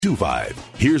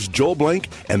Here's Joel Blank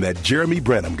and that Jeremy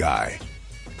Branham guy.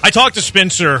 I talked to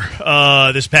Spencer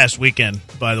this past weekend,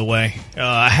 by the way.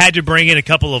 I had to bring in a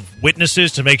couple of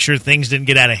witnesses to make sure things didn't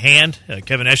get out of hand.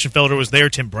 Kevin Eschenfelder was there.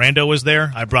 Tim Brando was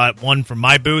there. I brought one from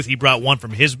my booth. He brought one from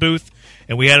his booth.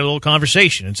 And we had a little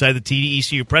conversation inside the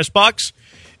TDECU press box.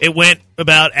 It went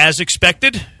about as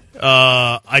expected.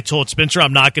 I told Spencer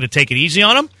I'm not going to take it easy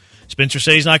on him. Spencer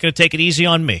said he's not going to take it easy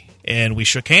on me. And we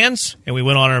shook hands, and we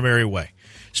went on our merry way.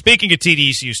 Speaking of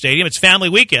TDECU Stadium, it's family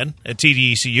weekend at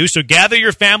TDECU, so gather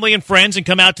your family and friends and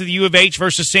come out to the U of H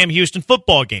versus Sam Houston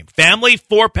football game. Family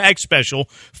 4-pack special,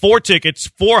 4 tickets,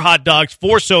 4 hot dogs,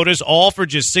 4 sodas, all for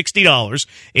just $60.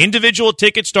 Individual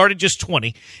tickets start at just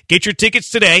 $20. Get your tickets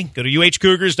today. Go to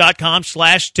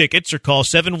uhcougars.com/tickets or call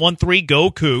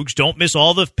 713-GO-COUGS. Don't miss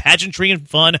all the pageantry and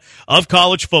fun of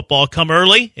college football. Come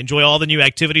early. Enjoy all the new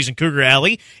activities in Cougar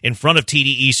Alley in front of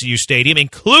TDECU Stadium,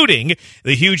 including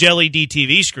the huge LED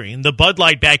TV screen, the Bud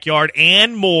Light backyard,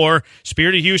 and more.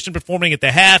 Spirit of Houston performing at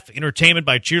the half. Entertainment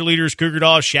by cheerleaders Cougar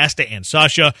Dolls, Shasta and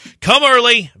Sasha. Come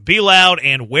early, be loud,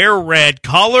 and wear red.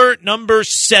 Caller number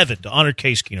 7 to honor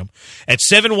Case Keenum at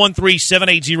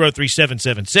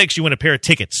 713-780-3776. You win a pair of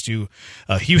tickets to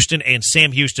Houston and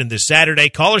Sam Houston this Saturday.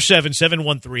 Caller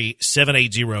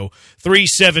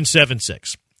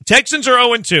 7-713-780-3776. Texans are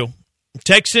 0-2.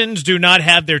 Texans do not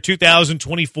have their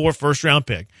 2024 first-round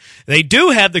pick. They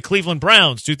do have the Cleveland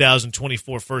Browns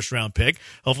 2024 first-round pick.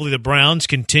 Hopefully the Browns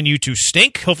continue to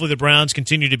stink. Hopefully the Browns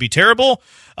continue to be terrible.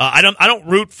 I don't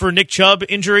root for Nick Chubb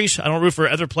injuries. I don't root for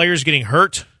other players getting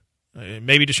hurt.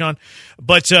 Maybe Deshaun.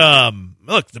 But,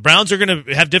 look, the Browns are going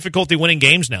to have difficulty winning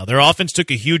games now. Their offense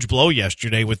took a huge blow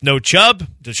yesterday with no Chubb.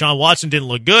 Deshaun Watson didn't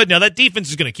look good. Now, that defense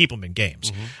is going to keep them in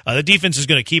games. The defense is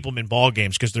going to keep them in ball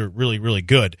games because they're really, really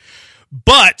good.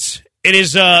 But it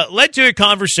has led to a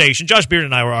conversation. Josh Beard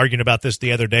and I were arguing about this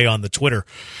the other day on the Twitter.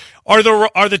 Are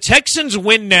the Texans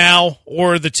win now,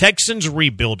 or are the Texans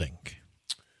rebuilding?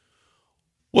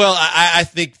 Well, I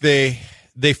think they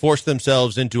forced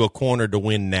themselves into a corner to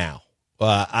win now.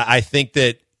 I think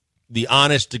that the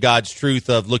honest to God's truth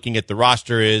of looking at the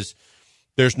roster is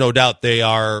there's no doubt they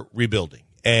are rebuilding.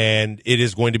 And it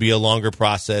is going to be a longer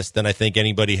process than I think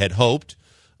anybody had hoped.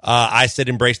 I said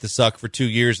embrace the suck for 2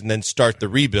 years and then start the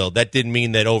rebuild. That didn't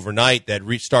mean that overnight that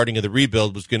restarting of the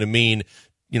rebuild was going to mean,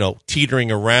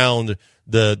 teetering around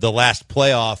the last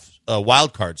playoff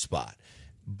wild card spot.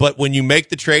 But when you make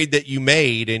the trade that you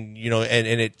made and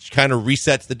it kind of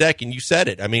resets the deck, and you said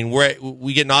it. I mean,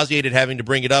 we get nauseated having to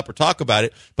bring it up or talk about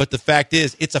it, but the fact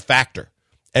is it's a factor.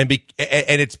 And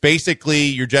it's basically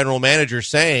your general manager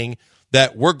saying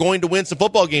that we're going to win some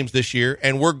football games this year,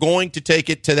 and we're going to take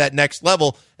it to that next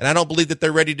level, and I don't believe that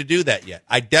they're ready to do that yet.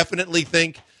 I definitely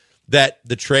think that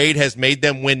the trade has made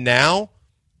them win now.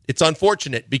 It's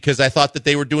unfortunate because I thought that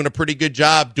they were doing a pretty good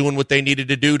job doing what they needed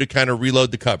to do to kind of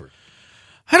reload the cupboard.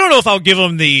 I don't know if I'll give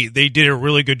them they did a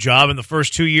really good job in the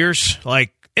first 2 years.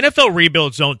 Like, NFL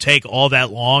rebuilds don't take all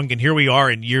that long, and here we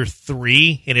are in year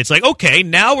 3, and it's like, okay,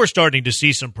 now we're starting to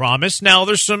see some promise. Now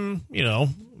there's some,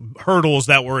 hurdles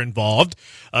that were involved.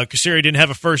 Caserio didn't have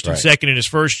a first and second in his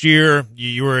first year.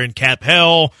 You were in cap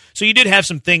hell. So you did have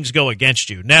some things go against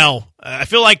you. Now, I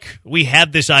feel like we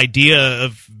have this idea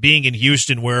of being in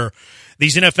Houston where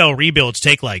these NFL rebuilds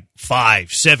take like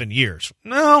 5-7 years.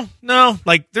 No.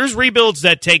 Like, there's rebuilds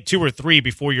that take 2 or 3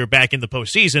 before you're back in the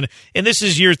postseason, and this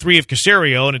is year 3 of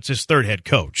Caserio, and it's his 3rd head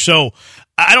coach. So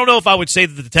I don't know if I would say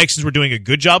that the Texans were doing a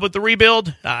good job with the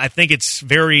rebuild. I think it's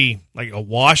very like a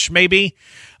wash, maybe.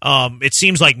 It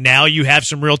seems like now you have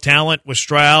some real talent with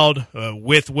Stroud,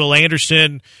 with Will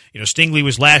Anderson. Stingley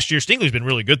was last year. Stingley's been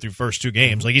really good through first 2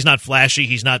 games. Like, he's not flashy.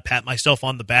 He's not pat myself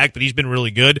on the back, but he's been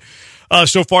really good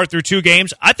so far through 2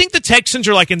 games. I think the Texans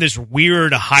are like in this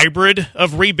weird hybrid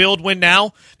of rebuild win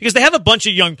now because they have a bunch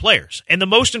of young players. And the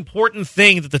most important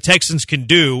thing that the Texans can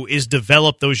do is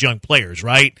develop those young players,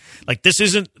 right? Like, this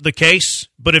isn't the case,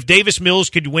 but if Davis Mills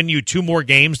could win you 2 more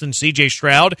games than C.J.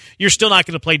 Stroud, you're still not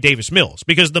going to play Davis Mills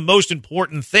because the most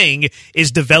important thing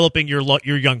is developing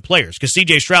your young players because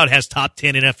C.J. Stroud has top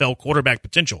 10 NFL quarterback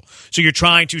potential. So you're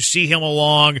trying to see him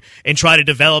along and try to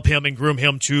develop him and groom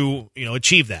him to,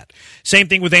 achieve that. Same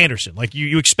thing with Anderson. Like,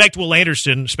 you expect Will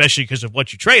Anderson, especially because of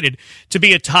what you traded, to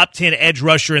be a top 10 edge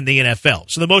rusher in the NFL.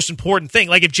 So the most important thing,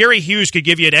 like if Jerry Hughes could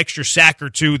give you an extra sack or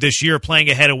 2 this year playing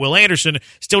ahead of Will Anderson,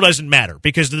 still doesn't matter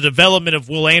because the development of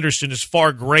Will Anderson is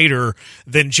far greater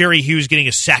than Jerry Hughes getting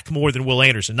a sack more than Will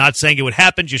Anderson. Not saying it would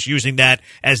happen, just using that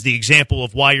as the example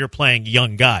of why you're playing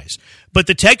young guys. But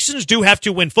the Texans do have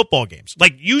to win football games.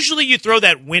 Like, usually you throw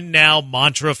that win now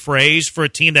mantra phrase for a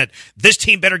team that this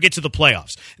team better get to the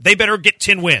playoffs. They better get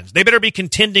 10 wins. They better be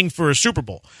contending for a Super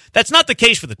Bowl. That's not the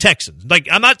case for the Texans. Like,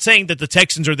 I'm not saying that the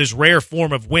Texans are this rare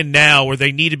form of win now where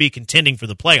they need to be contending for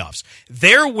the playoffs.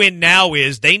 Their win now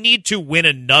is they need to win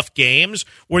enough games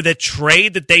where the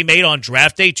trade that they made on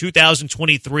draft day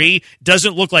 2023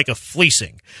 doesn't look like a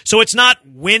fleecing. So it's not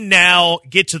win now,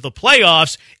 get to the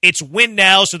playoffs. It's win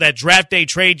now so that draft day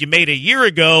trade you made a year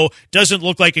ago doesn't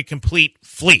look like a complete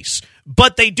fleece.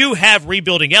 But they do have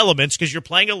rebuilding elements because you're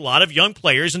playing a lot of young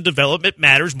players and development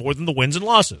matters more than the wins and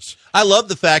losses. I love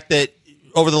the fact that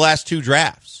over the last 2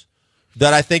 drafts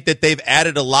that I think that they've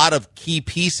added a lot of key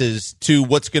pieces to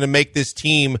what's going to make this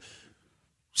team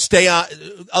stay on.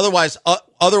 Otherwise,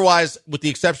 with the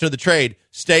exception of the trade,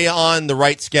 stay on the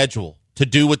right schedule to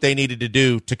do what they needed to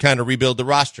do to kind of rebuild the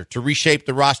roster, to reshape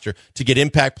the roster, to get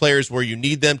impact players where you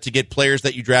need them, to get players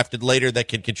that you drafted later that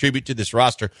can contribute to this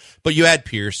roster. But you add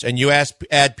Pierce, and you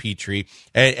add Petrie,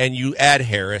 and you add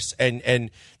Harris,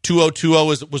 and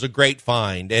 2020 was a great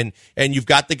find. And you've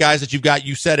got the guys that you've got.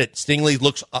 You said it. Stingley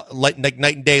looks like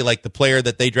night and day like the player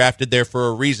that they drafted there for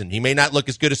a reason. He may not look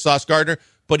as good as Sauce Gardner,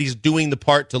 but he's doing the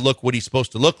part to look what he's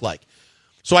supposed to look like.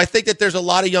 So I think that there's a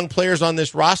lot of young players on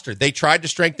this roster. They tried to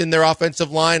strengthen their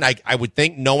offensive line, I would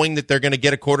think, knowing that they're going to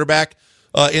get a quarterback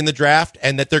in the draft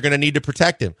and that they're going to need to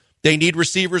protect him. They need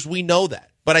receivers. We know that.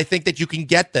 But I think that you can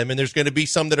get them, and there's going to be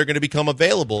some that are going to become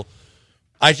available.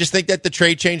 I just think that the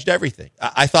trade changed everything.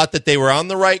 I thought that they were on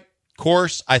the right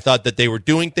course. I thought that they were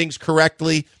doing things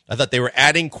correctly. I thought they were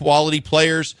adding quality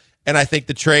players, and I think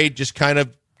the trade just kind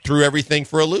of threw everything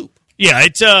for a loop. Yeah,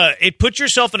 it puts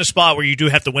yourself in a spot where you do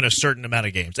have to win a certain amount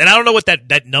of games. And I don't know what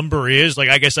that number is. Like,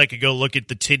 I guess I could go look at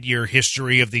the 10-year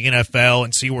history of the NFL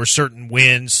and see where certain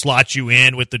wins slot you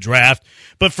in with the draft.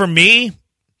 But for me,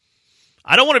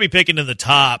 I don't want to be picking in the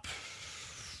top.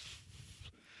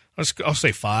 I'll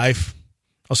say 5.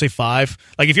 I'll say 5.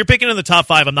 Like, if you're picking in the top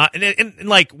 5, I'm not. And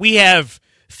like, we have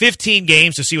 15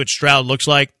 games to see what Stroud looks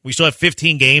like. We still have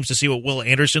 15 games to see what Will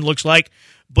Anderson looks like.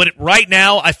 But right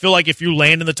now, I feel like if you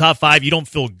land in the top 5, you don't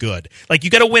feel good. Like, you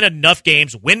got to win enough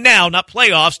games. Win now, not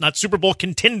playoffs, not Super Bowl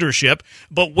contendership,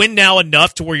 but win now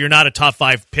enough to where you're not a top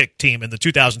 5 pick team in the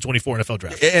 2024 NFL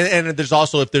draft. And there's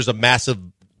also, if there's a massive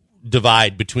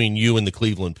divide between you and the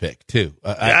Cleveland pick, too.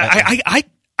 I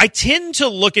tend to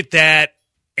look at that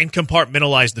and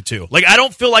compartmentalize the two. Like, I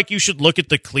don't feel like you should look at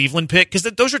the Cleveland pick because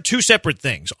those are two separate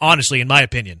things, honestly, in my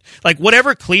opinion. Like,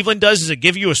 whatever Cleveland does, does it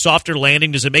give you a softer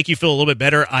landing? Does it make you feel a little bit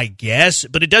better? I guess,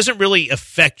 but it doesn't really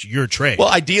affect your trade. Well,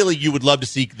 ideally, you would love to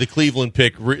see the Cleveland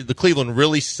pick, the Cleveland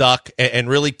really suck and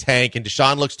really tank, and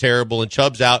Deshaun looks terrible, and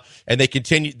Chubb's out, and they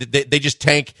continue. They just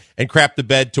tank and crap the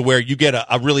bed to where you get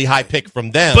a really high pick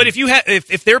from them. But if you have,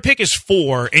 if their pick is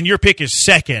 4 and your pick is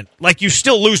 2nd, like, you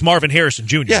still lose Marvin Harrison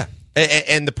Jr. Yeah.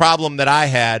 And the problem that I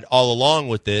had all along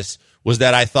with this was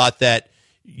that I thought that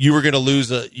you were going to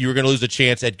lose a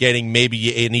chance at getting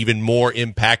maybe an even more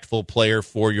impactful player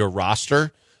for your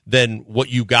roster than what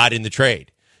you got in the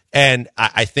trade. And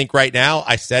I think right now,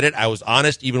 I said it, I was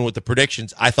honest, even with the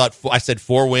predictions. I said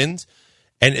 4 wins,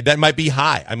 and that might be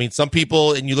high. I mean, some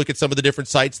people, and you look at some of the different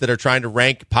sites that are trying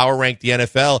to power rank the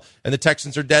NFL, and the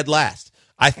Texans are dead last.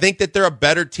 I think that they're a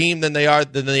better team than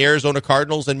the Arizona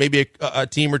Cardinals and maybe a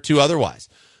team or two otherwise.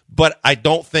 But I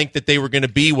don't think that they were going to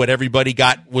be what everybody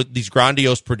got with these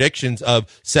grandiose predictions of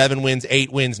 7 wins,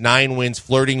 8 wins, 9 wins,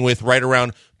 flirting with right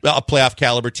around a playoff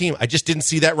caliber team. I just didn't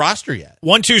see that roster yet.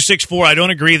 1264. I don't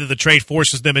agree that the trade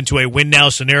forces them into a win now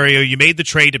scenario. You made the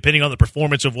trade depending on the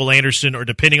performance of Will Anderson or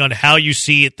depending on how you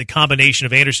see it, the combination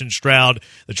of Anderson and Stroud.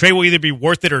 The trade will either be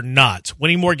worth it or not.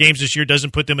 Winning more games this year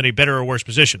doesn't put them in a better or worse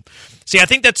position. See, I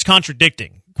think that's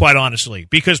contradicting, quite honestly,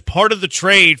 because part of the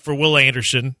trade for Will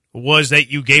Anderson was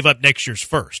that you gave up next year's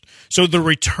first. So the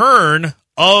return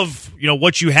of,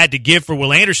 what you had to give for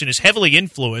Will Anderson is heavily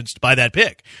influenced by that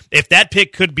pick. If that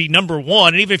pick could be number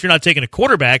 1, and even if you're not taking a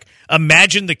quarterback,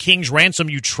 imagine the King's ransom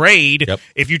you trade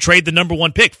if you trade the number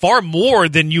 1 pick, far more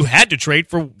than you had to trade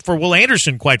for Will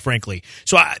Anderson, quite frankly.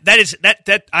 So I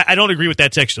don't agree with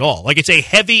that text at all. Like, it's a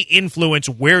heavy influence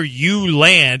where you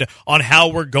land on how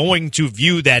we're going to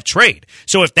view that trade.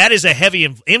 So if that is a heavy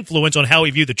influence on how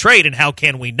we view the trade and how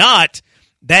can we not,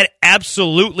 that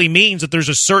absolutely means that there's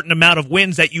a certain amount of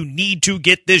wins that you need to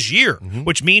get this year,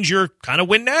 which means you're kind of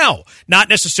win now. Not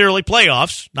necessarily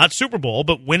playoffs, not Super Bowl,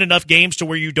 but win enough games to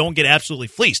where you don't get absolutely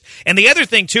fleeced. And the other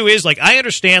thing, too, is, like, I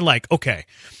understand, like, okay,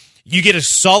 you get a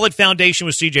solid foundation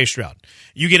with C.J. Stroud.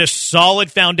 You get a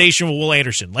solid foundation with Will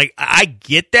Anderson. Like, I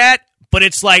get that, but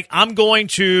it's like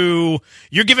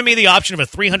you're giving me the option of a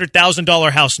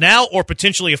 $300,000 house now or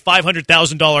potentially a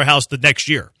 $500,000 house the next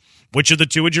year. Which of the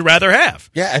two would you rather have?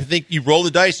 Yeah, I think you roll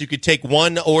the dice. You could take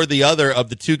one or the other of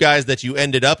the two guys that you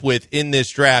ended up with in this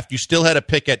draft. You still had a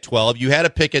pick at 12. You had a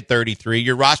pick at 33.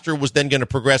 Your roster was then going to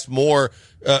progress more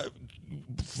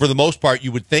for the most part,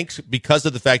 you would think, because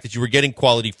of the fact that you were getting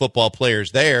quality football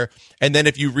players there. And then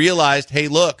if you realized, hey,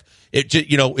 look,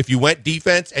 if you went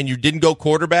defense and you didn't go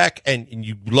quarterback and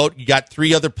you got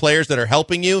three other players that are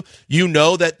helping you, you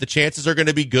know that the chances are going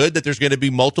to be good, that there's going to be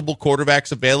multiple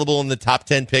quarterbacks available in the top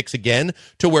 10 picks again,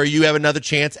 to where you have another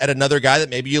chance at another guy that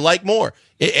maybe you like more.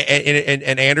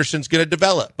 And Anderson's going to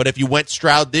develop. But if you went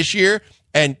Stroud this year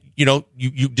and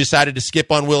you decided to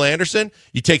skip on Will Anderson,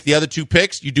 you take the other two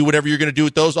picks, you do whatever you're going to do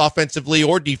with those offensively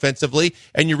or defensively,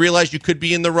 and you realize you could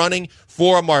be in the running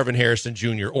for a Marvin Harrison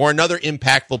Jr. or another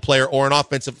impactful player or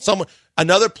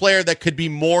another player that could be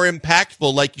more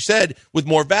impactful, like you said, with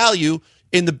more value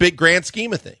in the big grand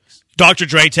scheme of things. Dr.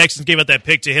 Dre, Texans gave up that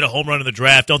pick to hit a home run in the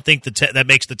draft. Don't think that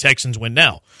makes the Texans win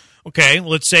now. Okay,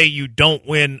 let's say you don't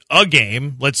win a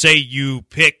game. Let's say you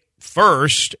pick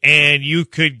first, and you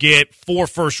could get 4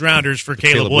 first-rounders for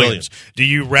Caleb Williams.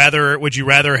 Would you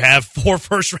rather have 4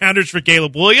 first-rounders for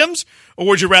Caleb Williams, or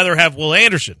would you rather have Will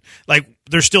Anderson? Like,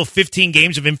 there's still 15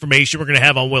 games of information we're going to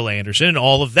have on Will Anderson and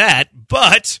all of that,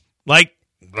 but, like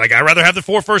I'd rather have the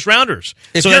 4 first-rounders.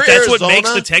 So that's what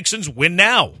makes the Texans win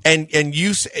now. And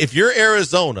if you're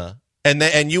Arizona,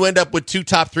 and you end up with 2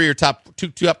 top 3 or top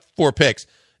 4 picks,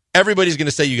 everybody's going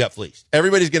to say you got fleeced.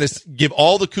 Everybody's going to give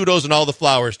all the kudos and all the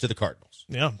flowers to the Cardinals.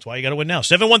 Yeah, that's why you got to win now.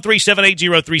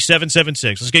 713-780-3776.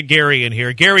 Let's get Gary in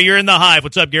here. Gary, you're in the Hive.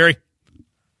 What's up, Gary?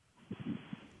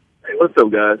 Hey, what's up,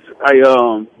 guys?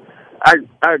 I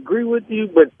agree with you,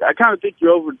 but I kind of think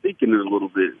you're overthinking it a little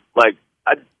bit. Like,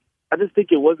 I just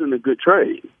think it wasn't a good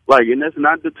trade. Like, and that's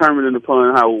not determined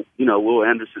upon how, Will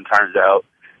Anderson turns out.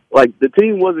 Like, the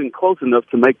team wasn't close enough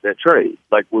to make that trade.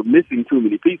 Like, we're missing too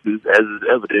many pieces, as is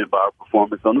evident by our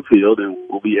performance on the field and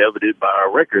will be evident by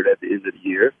our record at the end of the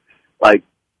year. Like,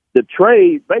 the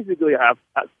trade, basically, I'm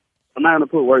not going to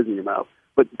put words in your mouth,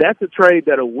 but that's a trade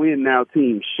that a win-now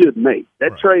team should make.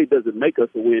 That trade doesn't make us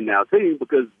a win-now team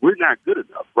because we're not good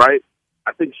enough, right?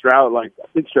 I think Stroud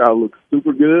looks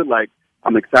super good. Like,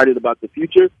 I'm excited about the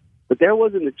future. But there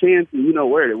wasn't a chance, and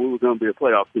where, that we were going to be a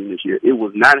playoff team this year. It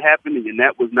was not happening, and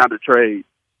that was not a trade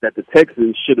that the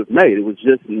Texans should have made. It was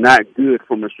just not good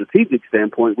from a strategic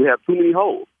standpoint. We have too many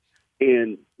holes.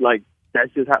 And,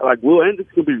 that's just how, Will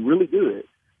Anderson could be really good,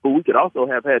 but we could also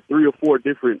have had 3 or 4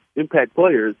 different impact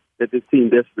players that this team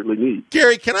desperately needs.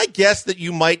 Gary, can I guess that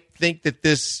you might think that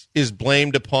this is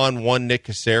blamed upon one Nick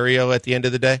Caserio at the end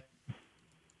of the day?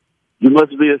 You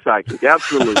must be a psychic.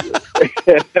 Absolutely.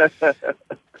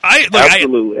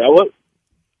 Absolutely.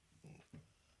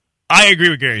 I agree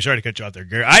with Gary. Sorry to cut you out there,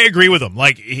 Gary. I agree with him.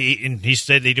 Like, he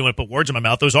said they didn't want to put words in my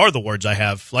mouth. Those are the words I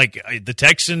have. Like,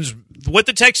 what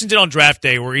the Texans did on draft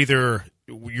day were either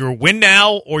you're win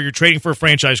now or you're trading for a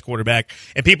franchise quarterback.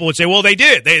 And people would say, well, they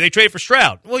did. They traded for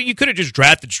Stroud. Well, you could have just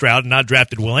drafted Stroud and not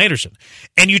drafted Will Anderson.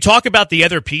 And you talk about the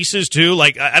other pieces, too.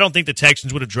 Like, I don't think the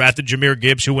Texans would have drafted Jahmyr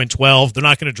Gibbs, who went 12. They're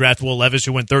not going to draft Will Levis,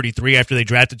 who went 33 after they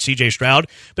drafted C.J. Stroud.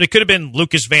 But it could have been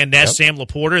Lucas Van Ness, Sam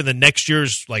Laporta, and then next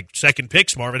year's, second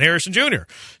pick's Marvin Harrison Jr.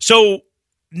 So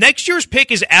next year's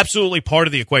pick is absolutely part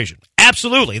of the equation.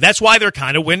 Absolutely. That's why they're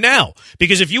kind of win now.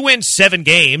 Because if you win 8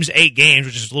 games,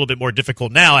 which is a little bit more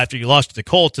difficult now after you lost to the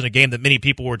Colts in a game that many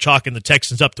people were chalking the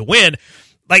Texans up to win,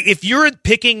 if you're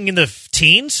picking in the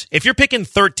teens, if you're picking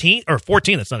 13 or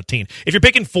 14, that's not a teen. If you're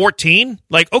picking 14,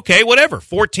 okay, whatever.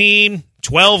 14,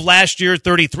 12 last year,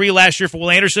 33 last year for Will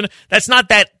Anderson, that's not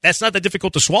that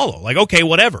difficult to swallow. Okay,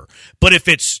 whatever. But if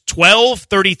it's 12,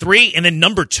 33, and then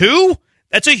number 2,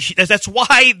 that's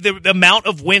why the amount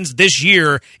of wins this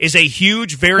year is a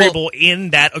huge variable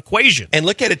in that equation. And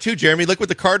look at it too, Jeremy. Look what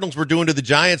the Cardinals were doing to the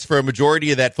Giants for a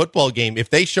majority of that football game. If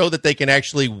they show that they can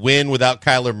actually win without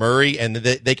Kyler Murray and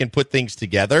they can put things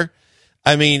together,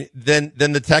 I mean, then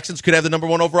the Texans could have the number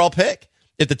 1 overall pick.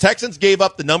 If the Texans gave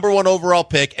up the number 1 overall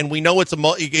pick, and we know it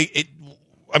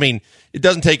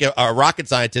doesn't take a rocket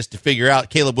scientist to figure out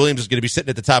Caleb Williams is going to be sitting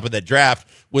at the top of that draft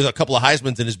with a couple of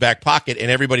Heismans in his back pocket and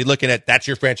everybody looking at that's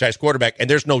your franchise quarterback. And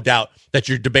there's no doubt that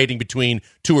you're debating between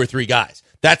 2 or 3 guys.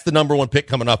 That's the number 1 pick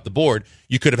coming off the board.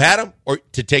 You could have had him or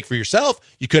to take for yourself.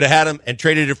 You could have had him and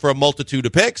traded it for a multitude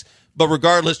of picks. But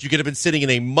regardless, you could have been sitting in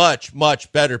a much,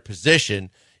 much better position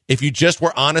if you just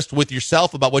were honest with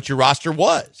yourself about what your roster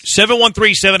was.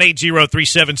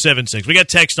 713-780-3776. We got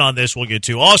text on this we'll get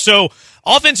to. Also,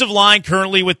 offensive line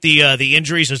currently with the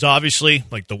injuries is obviously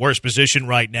the worst position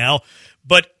right now.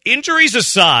 But injuries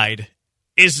aside,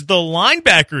 is the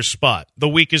linebacker spot the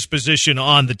weakest position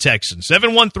on the Texans?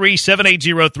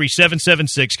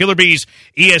 713-780-3776. Killer Bees,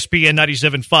 ESPN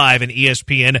 97.5 and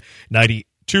ESPN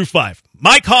 92.5.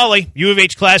 Mike Hawley, U of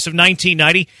H class of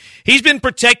 1990. He's been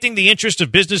protecting the interest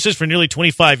of businesses for nearly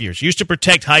 25 years. He used to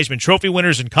protect Heisman Trophy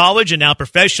winners in college, and now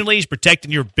professionally he's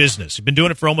protecting your business. He's been doing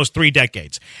it for almost 3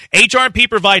 decades. HR&P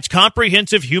provides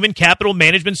comprehensive human capital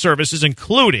management services,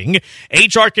 including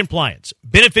HR compliance,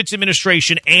 benefits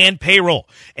administration, and payroll.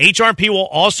 HR&P will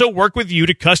also work with you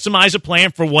to customize a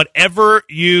plan for whatever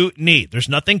you need. There's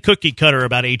nothing cookie cutter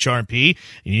about HR&P.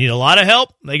 You need a lot of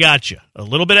help? They got you. A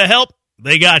little bit of help?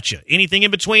 They got you. Anything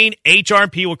in between,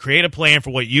 HR&P will create a plan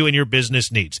for what you and your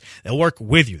business needs. They'll work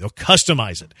with you. They'll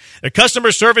customize it. Their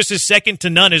customer service is second to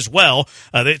none as well.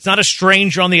 It's not a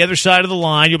stranger on the other side of the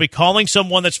line. You'll be calling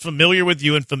someone that's familiar with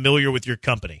you and familiar with your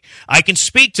company. I can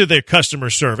speak to their customer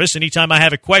service. Anytime I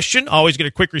have a question, I always get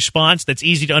a quick response that's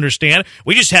easy to understand.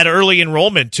 We just had early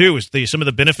enrollment, too, is some of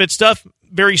the benefit stuff.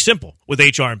 Very simple with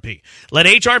HR&P. Let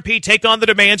HR&P take on the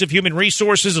demands of human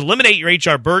resources, eliminate your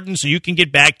HR burden so you can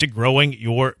get back to growing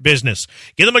your business.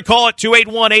 Give them a call at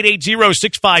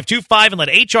 281-880-6525 and let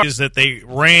HR is that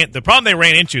the problem they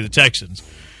ran into, the Texans,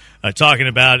 talking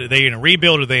about are they in a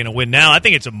rebuild or are they in a win now? I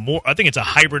think it's a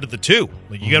hybrid of the two.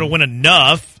 Like, you got to win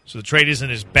enough so the trade isn't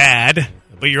as bad,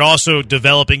 but you're also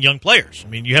developing young players. I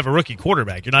mean, you have a rookie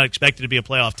quarterback. You're not expected to be a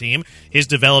playoff team. His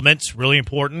development's really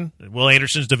important. Will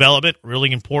Anderson's development,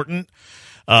 really important.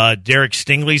 Derek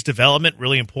Stingley's development,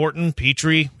 really important.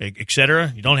 Petrie, et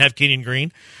cetera. You don't have Kenyon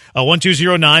Green.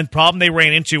 1209, problem they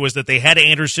ran into was that they had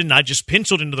Anderson not just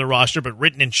penciled into the roster, but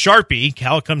written in Sharpie.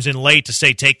 Cal comes in late to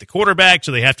say take the quarterback,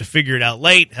 so they have to figure it out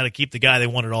late, how to keep the guy they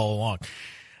wanted all along.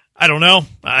 I don't know.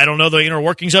 I don't know the inner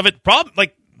workings of it.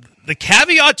 The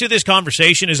caveat to this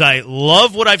conversation is I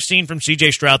love what I've seen from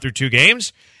C.J. Stroud through 2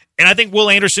 games, and I think Will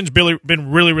Anderson's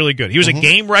been really, really good. He was a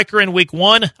game wrecker in week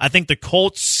 1. I think the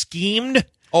Colts schemed.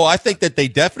 Oh, I think that they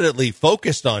definitely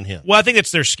focused on him. Well, I think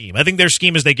it's their scheme. I think their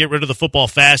scheme is they get rid of the football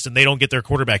fast and they don't get their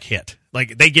quarterback hit.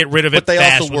 Like, they get rid of it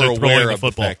fast when they're throwing the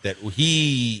football. But they also were aware of the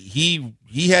fact that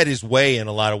he had his way in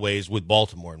a lot of ways with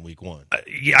Baltimore in week 1.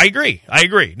 Yeah, I agree.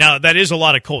 Now, that is a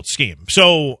lot of Colts scheme.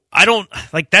 So I don't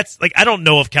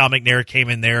know if Cal McNair came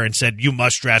in there and said you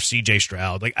must draft C.J.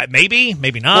 Stroud. Like, maybe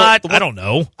not. I don't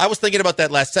know. I was thinking about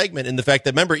that last segment and the fact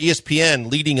that, remember,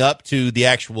 ESPN leading up to the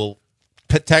actual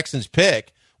Texans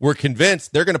pick, we're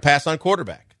convinced they're going to pass on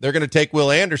quarterback. They're going to take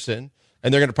Will Anderson,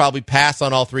 and they're going to probably pass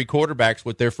on all 3 quarterbacks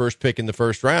with their first pick in the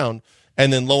first round.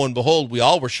 And then, lo and behold, we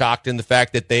all were shocked in the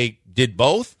fact that they did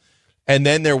both. And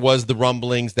then there was the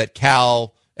rumblings that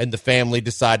Cal and the family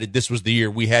decided this was the year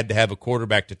we had to have a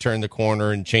quarterback to turn the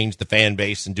corner and change the fan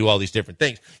base and do all these different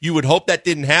things. You would hope that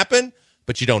didn't happen,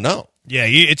 but you don't know. Yeah,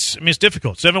 it's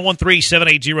difficult.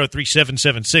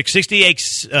 713-780-3776,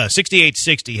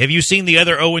 6860. Have you seen the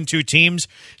other 0-2 teams?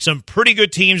 Some pretty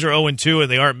good teams are 0-2,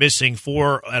 and they aren't missing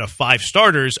 4 out of 5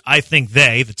 starters. I think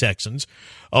the Texans,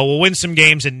 will win some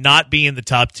games and not be in the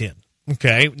top 10.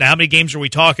 Okay, now how many games are we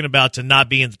talking about to not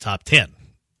be in the top 10?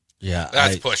 Yeah,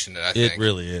 that's pushing it. I think it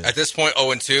really is. At this point,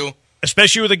 0-2,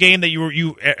 especially with a game that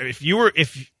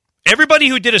if everybody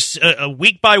who did a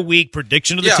week-by-week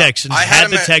prediction of the Texans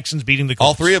had the Texans beating the Colts.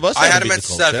 All 3 of us. I had them at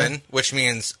 7, which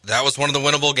means that was one of the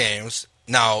winnable games.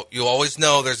 Now, you always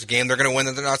know there's a game they're going to win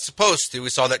that they're not supposed to. We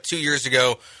saw that 2 years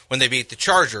ago when they beat the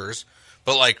Chargers.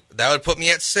 But, that would put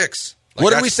me at 6.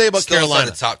 What did we say about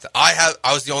Carolina? The top I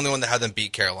was the only one that had them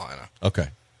beat Carolina. Okay.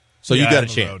 So you got a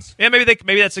chance. Yeah,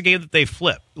 maybe that's a game that they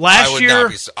flip. Last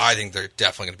year, I think they're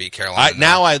definitely going to beat Carolina.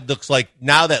 Now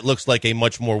that looks like a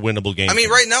much more winnable game. I mean,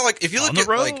 right now, if you look at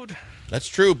the road, that's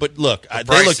true. But look,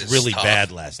 they looked really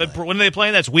bad last night. But when are they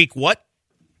playing? That's week what?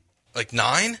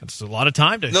 9? That's a lot of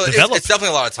time to develop. It's definitely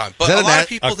a lot of time. But a lot of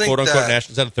people think that...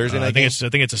 Is that a Thursday night game? I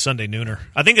think it's a Sunday nooner.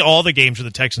 I think all the games for the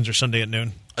Texans are Sunday at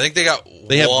noon. I think they have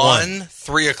one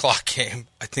 3 o'clock game.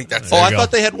 I think that's I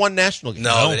thought they had one national game.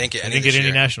 No, they didn't get any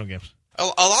any national games. A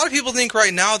lot of people think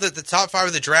right now that the top 5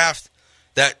 of the draft,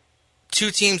 that 2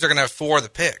 teams are going to have 4 of the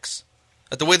picks.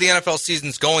 That the way the NFL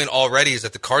season's going already is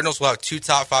that the Cardinals will have 2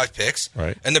 top 5 picks,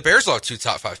 right, and the Bears will have 2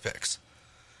 top 5 picks.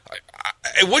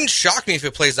 It wouldn't shock me if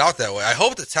it plays out that way. I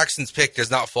hope the Texans pick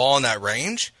does not fall in that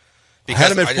range. I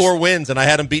had them at 4 wins, and I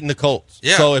had them beating the Colts.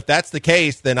 Yeah. So if that's the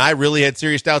case, then I really had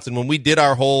serious doubts. And when we did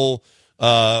our whole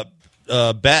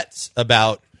bets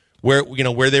about where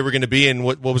they were going to be and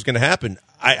what was going to happen,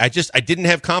 I didn't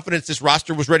have confidence this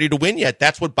roster was ready to win yet.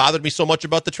 That's what bothered me so much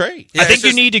about the trade. Yeah, I think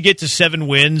you need to get to 7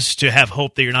 wins to have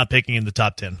hope that you're not picking in the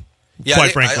top 10. Yeah,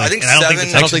 quite frankly, I think I don't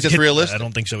think that's realistic. I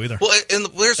don't think so either. Well, and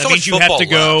there's so that means much you have to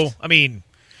go. left. I mean,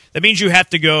 That means you have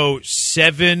to go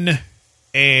 7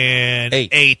 and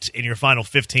 8 in your final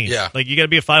 15. Yeah. Like, you got to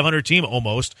be a 500 team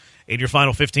almost in your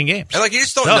final 15 games. And, like, you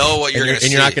just don't know what you're going to see.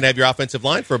 And you're not going to have your offensive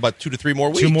line for about 2 to 3 more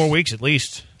weeks. 2 more weeks at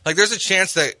least. Like, there's a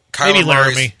chance that Maybe Kyler Murray's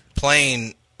Laramie.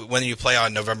 playing when you play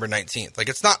on November 19th. Like,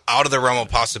 it's not out of the realm of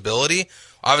possibility.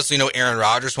 Obviously, Aaron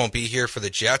Rodgers won't be here for the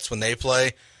Jets when they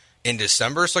play in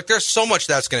December. So, like, there's so much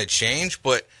that's going to change,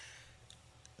 but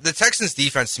the Texans'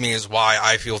 defense to me is why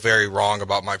I feel very wrong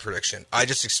about my prediction. I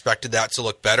just expected that to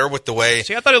look better with the way.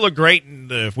 See, I thought it looked great in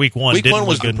the week 1. Week 1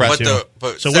 was good impressive.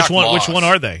 But so Zach which one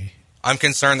are they? I'm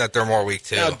concerned that they're more week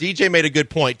 2. Now, DJ made a good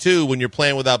point, too. When you're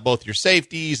playing without both your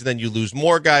safeties, and then you lose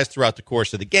more guys throughout the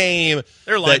course of the game.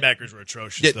 Their linebackers were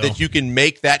atrocious, though. That you can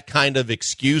make that kind of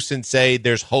excuse and say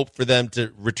there's hope for them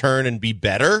to return and be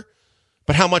better.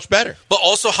 But how much better? But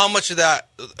also how much of that,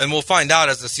 and we'll find out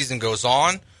as the season goes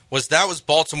on, was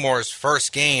Baltimore's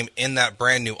first game in that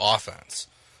brand new offense.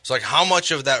 So, like, how much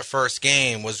of that first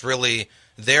game was really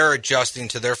they're adjusting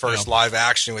to their first live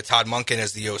action with Todd Monken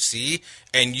as the OC,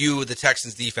 and the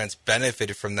Texans defense,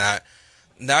 benefited from that.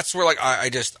 And that's where, like,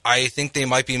 I think they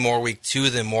might be more week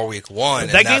 2 than more week 1.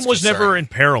 That game was never in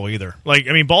peril either. Like,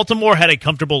 I mean, Baltimore had a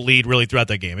comfortable lead really throughout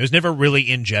that game. It was never really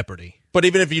in jeopardy. But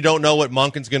even if you don't know what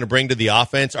Monken's going to bring to the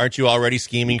offense, aren't you already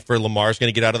scheming for Lamar's going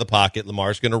to get out of the pocket?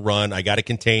 Lamar's going to run. I got to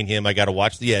contain him. I got to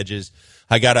watch the edges.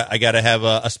 I got to have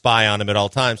a spy on him at all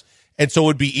times. And so it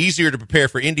would be easier to prepare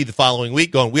for Indy the following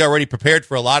week going, we already prepared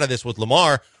for a lot of this with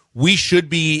Lamar. We should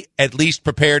be at least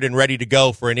prepared and ready to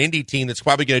go for an Indy team that's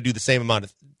probably going to do the same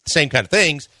kind of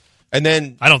things. And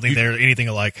then I don't think they're anything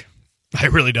alike. I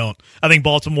really don't. I think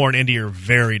Baltimore and Indy are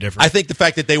very different. I think the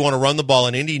fact that they want to run the ball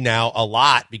in Indy now a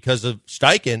lot because of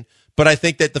Steichen, but I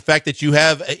think that the fact that you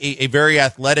have a very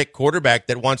athletic quarterback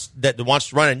that wants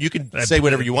to run, and you can say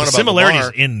whatever you want about similarities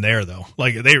Lamar. In there though.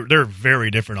 Like they're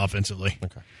very different offensively.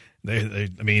 Okay.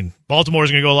 I mean,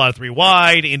 Baltimore's going to go a lot of 3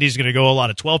 wide. Indy's going to go a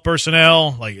lot of 12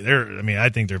 personnel. Like I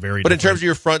think they're very. But different. in terms of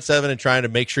your front seven and trying to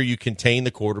make sure you contain the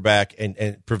quarterback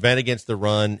and prevent against the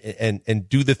run and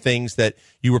do the things that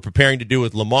you were preparing to do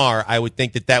with Lamar, I would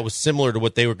think that was similar to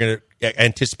what they were going to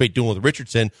anticipate doing with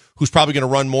Richardson, who's probably going to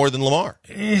run more than Lamar.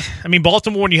 I mean,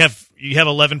 Baltimore, when you have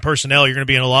 11 personnel, you're going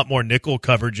to be in a lot more nickel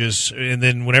coverages, and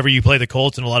then whenever you play the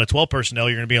Colts in a lot of 12 personnel,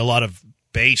 you're going to be in a lot of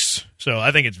base. So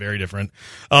I think it's very different.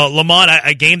 Lamont,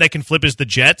 a game that can flip is the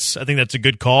Jets. I think that's a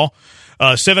good call.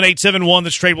 7871,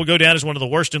 this trade will go down as one of the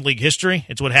worst in league history.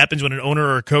 It's what happens when an owner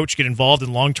or a coach get involved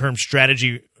in long-term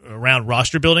strategy around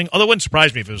roster building. Although it wouldn't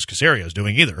surprise me if it was Casario's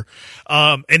doing either.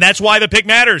 And that's why the pick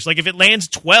matters. Like if it lands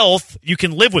 12th, you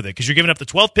can live with it because you're giving up the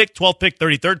 12th pick,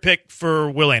 33rd pick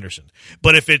for Will Anderson.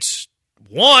 But if it's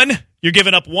 1, you're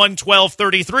giving up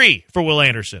 1-12-33 for Will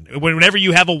Anderson. Whenever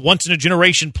you have a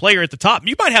once-in-a-generation player at the top,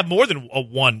 you might have more than a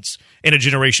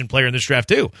once-in-a-generation player in this draft,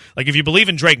 too. Like, if you believe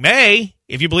in Drake May,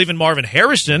 if you believe in Marvin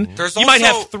Harrison, you might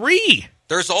have 3.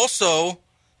 There's also,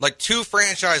 like, 2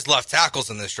 franchise left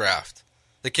tackles in this draft.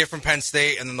 The kid from Penn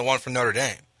State and then the one from Notre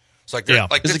Dame. So, like,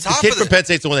 like the kid from Penn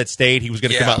State's the one that stayed. He was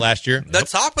going to come out last year. The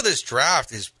top of this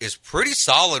draft is pretty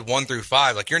solid 1 through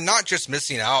 5. Like, you're not just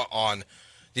missing out on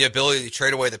the ability to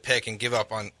trade away the pick and give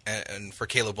up on and for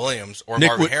Caleb Williams or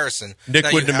Marvin Harrison. Nick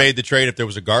wouldn't have made the trade if there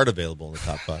was a guard available in the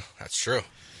top 5. That's true.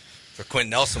 If Quentin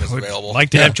Nelson was available.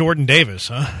 Like to have Jordan Davis,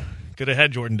 huh? Could have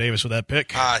had Jordan Davis with that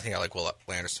pick. I think I like Will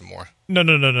Anderson more.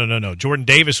 No. Jordan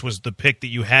Davis was the pick that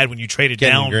you had when you traded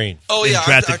Kenyon down. Green. Oh, yeah.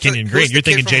 Drafted Kenyon Green. You're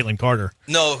thinking Jalen Carter.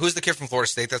 No, who's the kid from Florida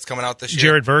State that's coming out this year?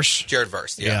 Jared Verse. Jared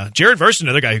Verse, yeah. Jared Verse is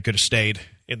another guy who could have stayed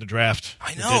in the draft.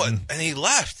 I know, and he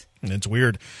left. And it's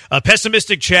weird.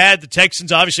 Pessimistic Chad, the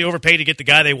Texans obviously overpaid to get the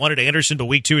guy they wanted, Anderson, but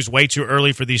week 2 is way too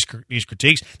early for these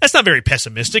critiques. That's not very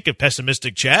pessimistic of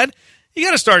Pessimistic Chad. You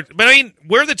got to start. But, I mean,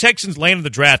 where the Texans land in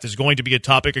the draft is going to be a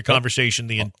topic of conversation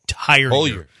the entire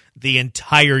year. The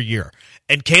entire year.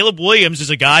 And Caleb Williams is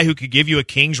a guy who could give you a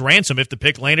king's ransom if the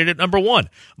pick landed at number 1.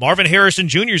 Marvin Harrison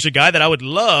Jr. is a guy that I would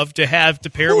love to have to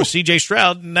pair with C.J.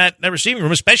 Stroud in that receiving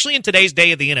room, especially in today's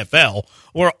day of the NFL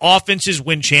where offenses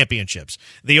win championships.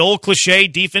 The old cliche,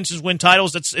 defenses win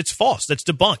titles, it's false. That's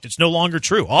debunked. It's no longer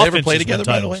true. They ever play together,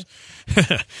 by the way?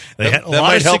 They had a lot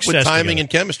might of help success with timing together. and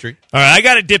chemistry. All right, I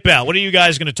got to dip out. What are you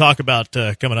guys going to talk about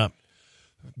coming up?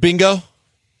 Bingo.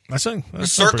 That's the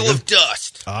Circle of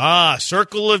Dust.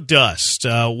 Circle of Dust.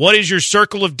 West. What is your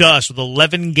circle of dust with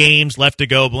 11 games left to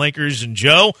go? Blinkers and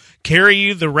Joe carry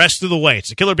you the rest of the way. It's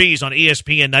the Killer Bees on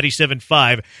ESPN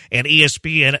 97.5 and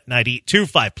ESPN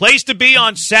 92.5. Place to be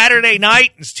on Saturday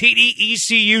night is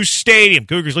TD Stadium.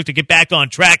 Cougars look to get back on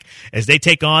track as they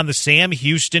take on the Sam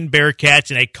Houston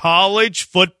Bearcats in a college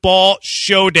football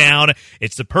showdown.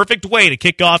 It's the perfect way to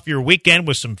kick off your weekend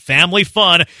with some family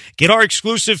fun. Get our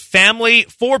exclusive family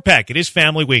 4-pack. It is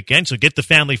family weekend, so get the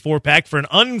family 4-pack for an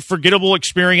unforgettable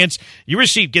experience. You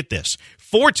receive, get this,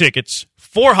 4 tickets,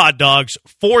 4 hot dogs,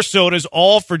 4 sodas,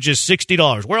 all for just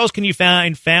 $60. Where else can you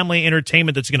find family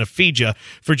entertainment that's going to feed you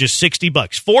for just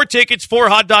 $60? 4 tickets, 4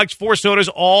 hot dogs, 4 sodas,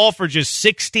 all for just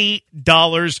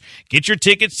 $60. Get your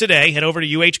tickets today. Head over to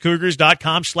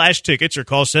uhcougars.com/tickets or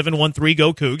call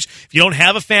 713-GO-COUGS. If you don't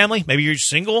have a family, maybe you're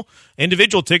single,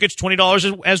 individual tickets,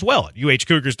 $20 as well at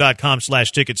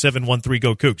uhcougars.com/tickets,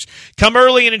 713-GO-COUGS. Come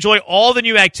early and enjoy all the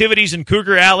new activities in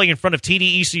Cougar Alley in front of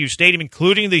TD ECU Stadium,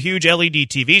 including the huge LED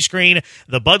TV screen,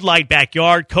 the Bud Light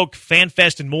backyard, Coke Fan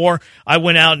Fest, and more. I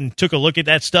went out and took a look at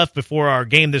that stuff before our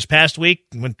game this past week.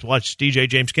 Went to watch DJ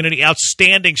James Kennedy.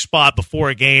 Outstanding spot before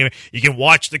a game. You can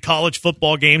watch the college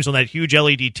football games on that huge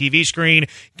LED TV screen.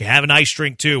 You can have a nice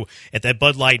drink, too, at that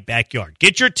Bud Light backyard.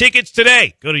 Get your tickets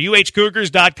today. Go to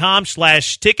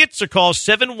uhcougars.com/tickets or call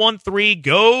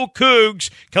 713-GO-COUGS.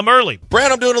 Come early.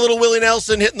 Brad, I'm doing a little Willie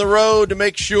Nelson, hitting the road to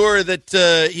make sure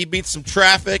that he beats some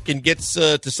traffic and gets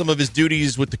to some of his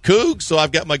duties with the Cougs. So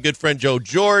I've got my good friend Joe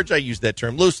George. I use that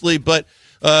term loosely, but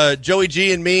Joey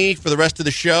G and me for the rest of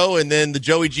the show, and then the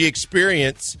Joey G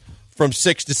experience from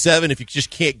 6 to 7 if you just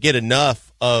can't get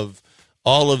enough of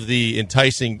all of the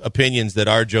enticing opinions that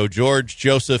are Joe George,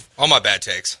 Joseph. All my bad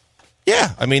takes.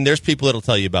 Yeah, I mean, there's people that'll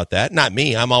tell you about that. Not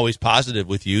me. I'm always positive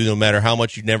with you, no matter how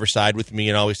much you never side with me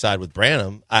and always side with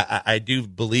Branham. I do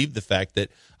believe the fact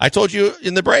that I told you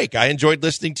in the break, I enjoyed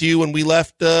listening to you when we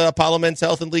left Apollo Men's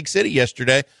Health in League City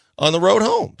yesterday on the road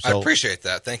home. So, I appreciate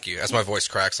that. Thank you. As my voice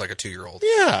cracks like a 2-year-old.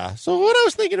 Yeah. So what I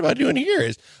was thinking about doing here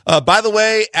is, by the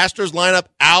way, Astros lineup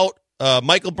out.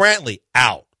 Michael Brantley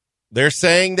out. They're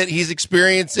saying that he's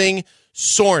experiencing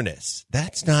soreness.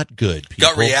 That's not good, people.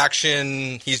 Gut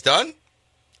reaction, he's done?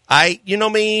 You know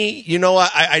me,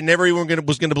 I never even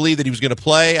was going to believe that he was going to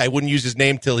play. I wouldn't use his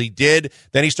name till he did.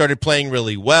 Then he started playing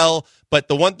really well. But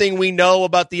the one thing we know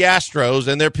about the Astros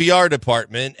and their PR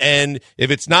department, and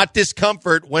if it's not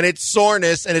discomfort, when it's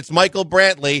soreness and it's Michael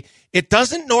Brantley, it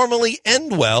doesn't normally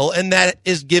end well, and that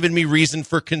has given me reason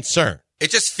for concern.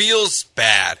 It just feels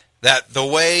bad that the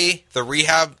way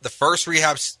the first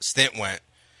rehab stint went,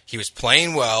 he was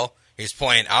playing well, he was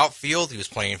playing outfield, he was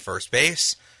playing first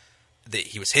base,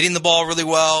 he was hitting the ball really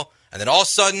well, and then all of a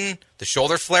sudden, the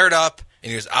shoulder flared up, and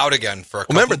he was out again for a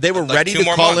couple. Remember, they were ready to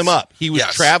call him up. He was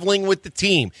traveling with the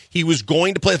team. He was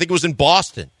going to play. I think it was in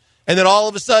Boston. And then all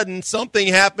of a sudden, something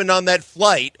happened on that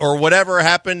flight or whatever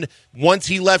happened once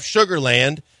he left Sugar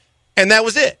Land, and that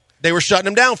was it. They were shutting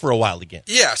him down for a while again.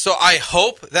 Yeah, so I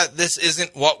hope that this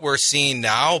isn't what we're seeing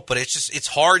now, but it's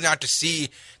hard not to see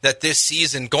that this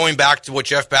season, going back to what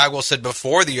Jeff Bagwell said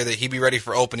before the year, that he'd be ready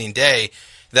for opening day,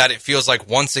 that it feels like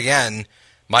once again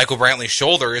Michael Brantley's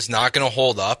shoulder is not going to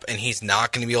hold up and he's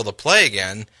not going to be able to play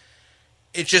again.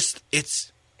 It's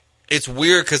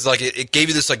weird because like it gave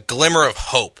you this like glimmer of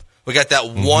hope. We got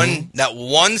that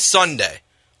one Sunday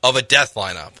of a death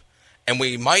lineup, and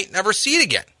we might never see it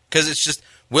again because it's just,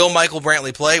 will Michael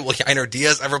Brantley play? Will Yainer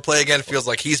Diaz ever play again? It feels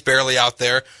like he's barely out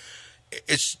there.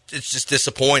 It's just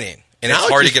disappointing. And now it's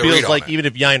hard to get a read feels like on it. Even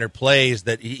if Yainer plays,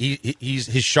 that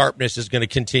his sharpness is going to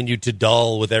continue to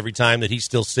dull with every time that he's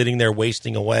still sitting there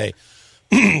wasting away.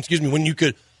 Excuse me, when you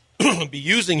could be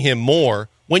using him more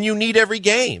when you need every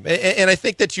game. And I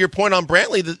think that to your point on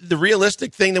Brantley, the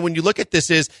realistic thing that when you look at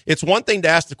this is, it's one thing to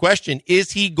ask the question,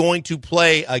 is he going to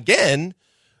play again?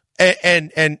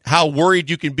 And how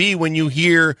worried you can be when you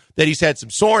hear that he's had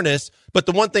some soreness. But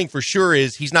the one thing for sure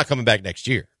is he's not coming back next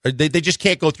year. They just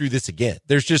can't go through this again.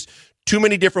 There's just too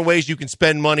many different ways you can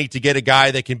spend money to get a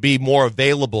guy that can be more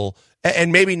available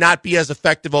and maybe not be as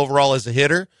effective overall as a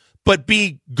hitter, but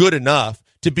be good enough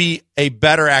to be a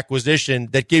better acquisition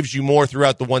that gives you more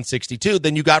throughout the 162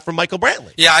 than you got from Michael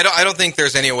Brantley. Yeah, I don't think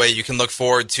there's any way you can look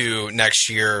forward to next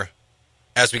year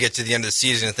as we get to the end of the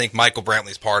season and think Michael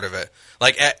Brantley's part of it.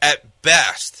 Like, at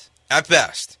best,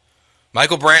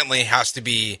 Michael Brantley has to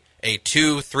be a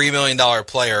 $2-3 million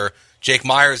player. Jake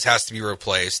Myers has to be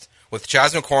replaced with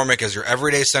Chas McCormick as your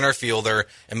everyday center fielder,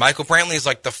 and Michael Brantley is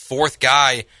like the fourth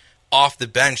guy off the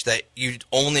bench that you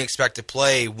only expect to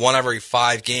play one every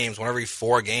 5 games, one every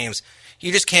 4 games.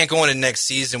 You just can't go into next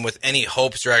season with any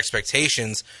hopes or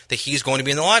expectations that he's going to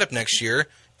be in the lineup next year.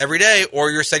 every day,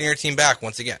 or you're setting your team back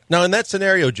once again. Now, in that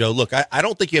scenario, Joe, look, I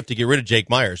don't think you have to get rid of Jake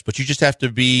Myers, but you just have to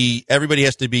everybody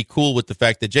has to be cool with the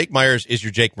fact that Jake Myers is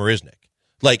your Jake Marisnick.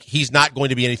 Like, he's not going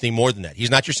to be anything more than that.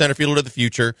 He's not your center fielder of the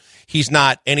future. He's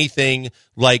not anything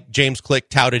like James Click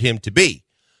touted him to be.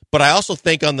 But I also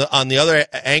think on the other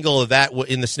angle of that,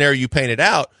 in the scenario you painted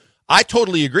out, I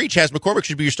totally agree. Chas McCormick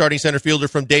should be your starting center fielder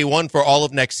from day one for all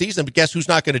of next season. But guess who's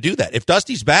not going to do that? If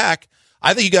Dusty's back,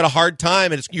 I think you got a hard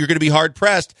time, and you're going to be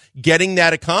hard-pressed getting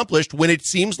that accomplished when it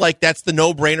seems like that's the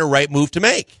no-brainer right move to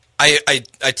make. I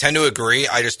tend to agree.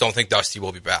 I just don't think Dusty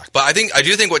will be back. But I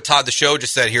do think what Todd the Show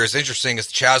just said here is interesting, is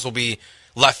Chas will be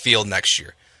left field next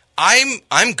year.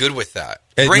 I'm good with that.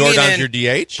 And Jordan's your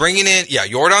DH?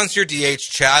 Jordan's your DH,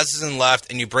 Chas is in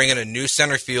left, and you bring in a new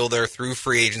center fielder through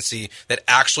free agency that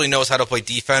actually knows how to play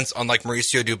defense, unlike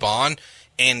Mauricio Dubon,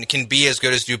 and can be as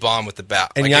good as Dubon with the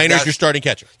bat. And Yiner's your starting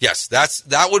catcher. Yes,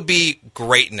 that would be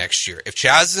great next year. If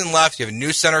Chas is in left, you have a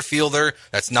new center fielder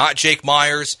that's not Jake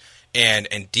Myers, and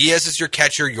Diaz is your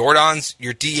catcher, Jordan's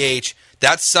your DH.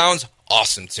 That sounds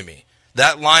awesome to me.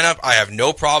 That lineup, I have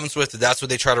no problems with. That's what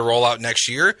they try to roll out next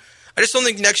year. I just don't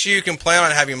think next year you can plan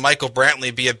on having Michael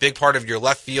Brantley be a big part of your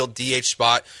left field DH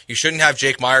spot. You shouldn't have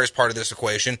Jake Myers part of this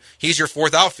equation. He's your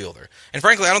fourth outfielder. And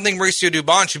frankly, I don't think Mauricio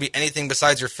Dubon should be anything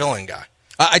besides your filling guy.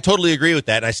 I totally agree with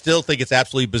that, and I still think it's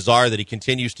absolutely bizarre that he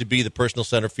continues to be the personal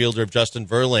center fielder of Justin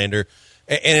Verlander,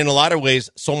 and in a lot of ways,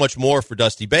 so much more for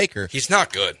Dusty Baker. He's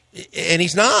not good. And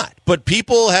he's not. But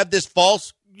people have this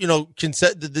false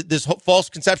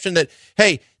conception that,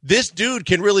 hey, this dude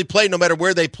can really play no matter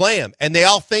where they play him. And they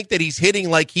all think that he's hitting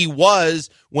like he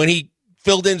was when he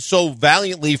filled in so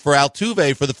valiantly for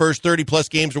Altuve for the first 30-plus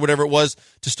games or whatever it was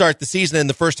to start the season, and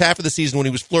the first half of the season when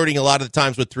he was flirting a lot of the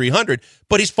times with 300.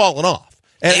 But he's fallen off.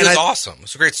 And he was awesome.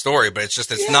 It's a great story, but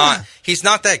he's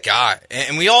not that guy.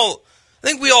 And I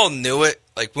think we all knew it.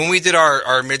 Like, when we did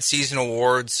our midseason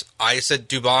awards, I said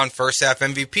Dubon first half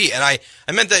MVP. And I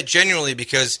meant that genuinely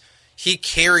because he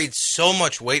carried so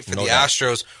much weight for the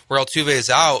Astros where Altuve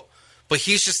is out. But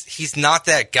he's not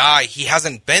that guy. He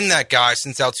hasn't been that guy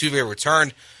since Altuve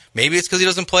returned. Maybe it's because he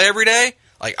doesn't play every day.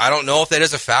 Like, I don't know if that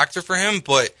is a factor for him,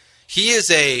 but he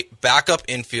is a backup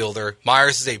infielder.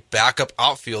 Myers is a backup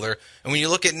outfielder. And when you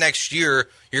look at next year,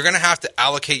 you're going to have to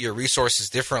allocate your resources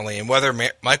differently. And whether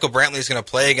Michael Brantley is going to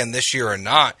play again this year or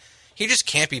not, he just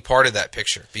can't be part of that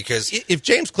picture. Because if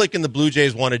James Click and the Blue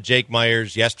Jays wanted Jake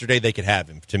Myers yesterday, they could have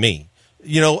him, to me.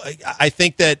 You know, I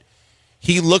think that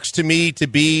he looks to me to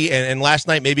be, and last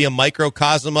night maybe a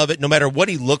microcosm of it, no matter what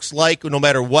he looks like, no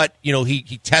matter what,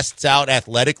 he tests out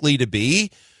athletically to be,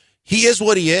 he is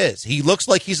what he is. He looks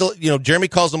like Jeremy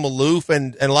calls him aloof,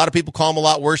 and a lot of people call him a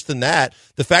lot worse than that.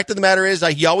 The fact of the matter is,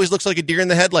 he always looks like a deer in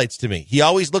the headlights to me. He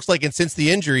always looks like, and since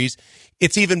the injuries,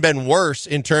 it's even been worse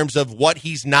in terms of what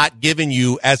he's not given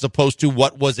you as opposed to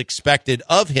what was expected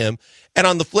of him. And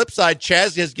on the flip side,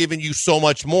 Chas has given you so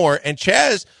much more, and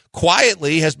Chas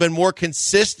quietly has been more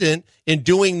consistent in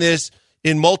doing this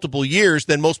in multiple years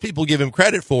than most people give him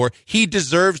credit for. He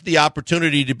deserves the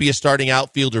opportunity to be a starting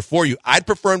outfielder for you. I'd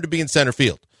prefer him to be in center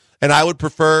field, and I would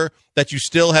prefer that you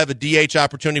still have a DH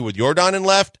opportunity with Jordan in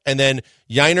left, and then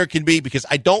Yiner can be, because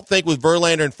I don't think with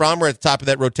Verlander and Framber at the top of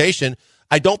that rotation,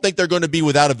 I don't think they're going to be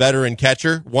without a veteran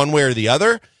catcher one way or the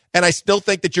other, and I still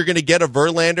think that you're going to get a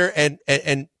Verlander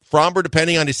and Framber,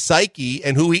 depending on his psyche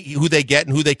and who they get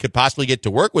and who they could possibly get to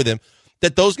work with him,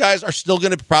 that those guys are still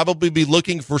going to probably be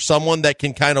looking for someone that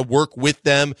can kind of work with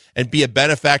them and be a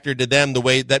benefactor to them the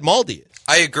way that Maldi is.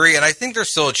 I agree, and I think there's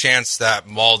still a chance that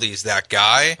Maldi's that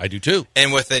guy. I do too.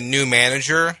 And with a new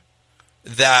manager,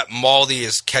 that Maldi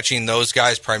is catching those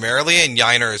guys primarily and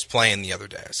Yiner is playing the other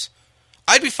days.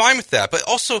 I'd be fine with that, but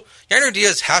also Yiner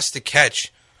Diaz has to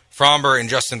catch Framber and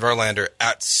Justin Verlander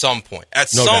at some point. At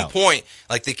some point,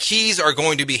 like, the keys are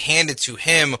going to be handed to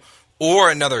him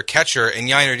or another catcher, and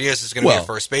Yiner Diaz is going to be a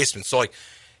first baseman. So, like,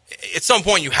 at some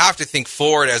point, you have to think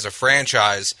forward as a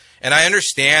franchise. And I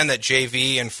understand that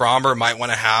JV and Framber might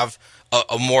want to have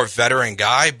a more veteran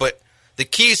guy, but the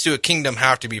keys to a kingdom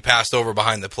have to be passed over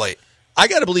behind the plate. I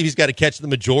got to believe he's got to catch the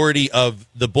majority of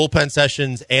the bullpen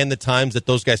sessions and the times that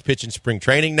those guys pitch in spring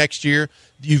training next year.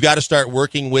 You've got to start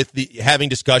working with having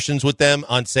discussions with them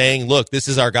on saying, look, this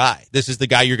is our guy. This is the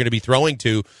guy you're going to be throwing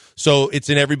to. So it's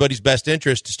in everybody's best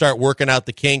interest to start working out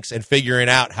the kinks and figuring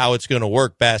out how it's going to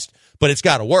work best, but it's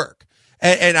got to work.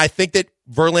 And I think that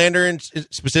Verlander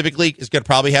specifically is going to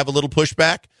probably have a little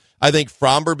pushback. I think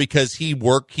Framber, because he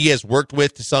has worked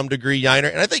with, to some degree,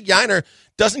 Yiner. And I think Yiner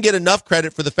doesn't get enough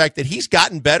credit for the fact that he's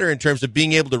gotten better in terms of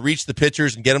being able to reach the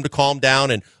pitchers and get them to calm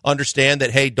down and understand that,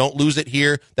 hey, don't lose it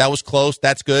here. That was close.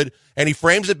 That's good. And he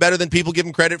frames it better than people give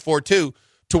him credit for, too.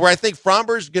 to where I think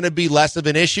Fromber's going to be less of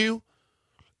an issue.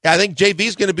 I think JV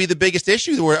is going to be the biggest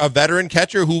issue. Where a veteran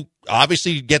catcher who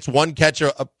obviously gets one catch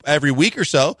every week or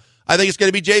so, I think it's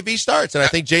going to be JV starts, and I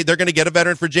think they're going to get a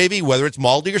veteran for JV, whether it's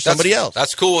Maldi or somebody else.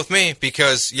 That's cool with me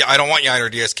because I don't want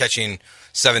Yainer Diaz catching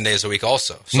 7 days a week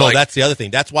also. So no, that's the other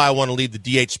thing. That's why I want to leave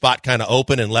the DH spot kind of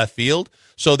open in left field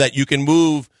so that you can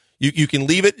move. You can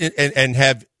leave it and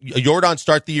have Jordan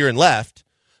start the year in left,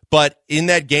 but in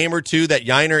that game or two that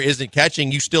Yainer isn't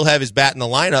catching, you still have his bat in the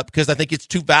lineup because I think it's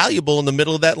too valuable in the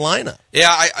middle of that lineup.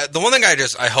 Yeah, the one thing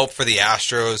I hope for the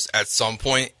Astros at some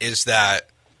point is that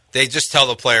they just tell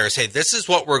the players, hey, this is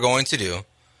what we're going to do,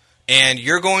 and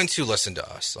you're going to listen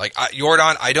to us. Like,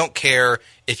 Jordan, I don't care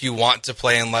if you want to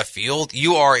play in left field.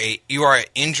 You are an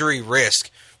injury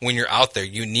risk when you're out there.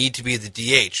 You need to be the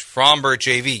DH. Fromber,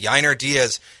 JV, Yainer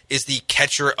Diaz is the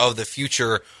catcher of the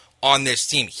future on this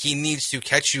team. He needs to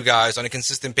catch you guys on a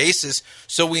consistent basis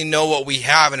so we know what we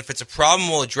have, and if it's a problem,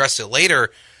 we'll address it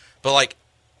later. But, like,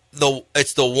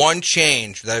 it's the one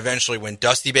change that eventually, when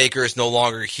Dusty Baker is no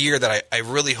longer here, that I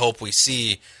really hope we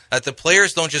see, that the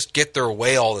players don't just get their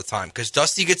way all the time. Because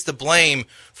Dusty gets the blame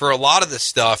for a lot of this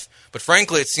stuff, but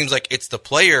frankly, it seems like it's the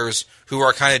players who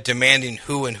are kind of demanding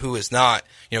who and who is not,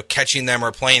 catching them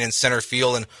or playing in center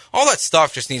field, and all that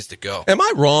stuff just needs to go. Am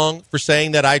I wrong for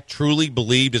saying that I truly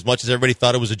believed, as much as everybody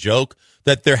thought it was a joke,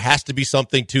 that there has to be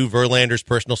something to Verlander's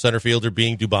personal center fielder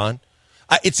being Dubon?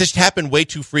 It's just happened way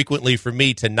too frequently for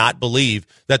me to not believe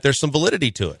that there's some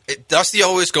validity to it. Dusty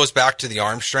always goes back to the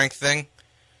arm strength thing,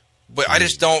 but I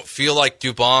just don't feel like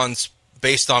Dubon's,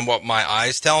 based on what my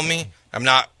eyes tell me. I'm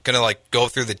not going to go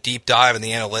through the deep dive and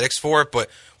the analytics for it, but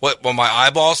what my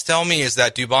eyeballs tell me is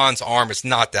that Dubon's arm is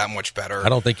not that much better. I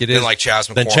don't think it is. Than Chas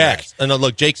McCormick. Than Chas. And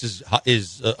look, Jake's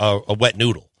is a wet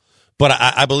noodle. But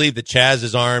I believe that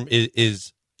Chaz's arm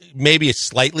is maybe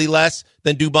slightly less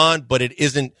than Dubon, but it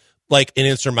isn't like an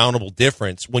insurmountable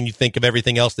difference when you think of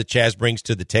everything else that Chas brings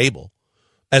to the table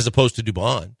as opposed to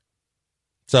Dubon.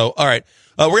 So, all right.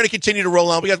 We're going to continue to roll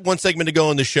on. We got one segment to go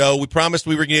on the show. We promised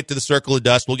we were going to get to the Circle of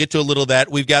Dust. We'll get to a little of that.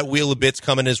 We've got Wheel of Bits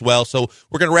coming as well. So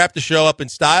we're going to wrap the show up in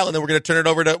style, and then we're going to turn it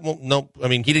over to,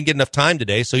 he didn't get enough time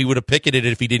today, so he would have picketed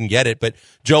it if he didn't get it. But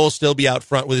Joe will still be out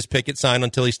front with his picket sign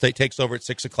until he takes over at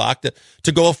 6 o'clock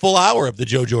to go a full hour of the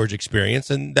Joe George experience,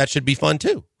 and that should be fun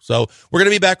too. So we're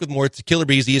going to be back with more. It's the Killer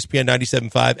Bees, ESPN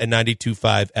 97.5 and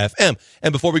 92.5 FM.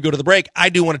 And before we go to the break, I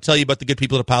do want to tell you about the good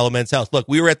people at Apollo Men's Health. Look,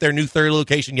 we were at their new third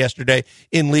location yesterday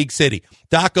in League City.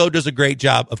 Daco does a great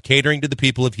job of catering to the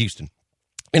people of Houston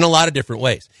in a lot of different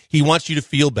ways. He wants you to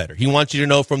feel better. He wants you to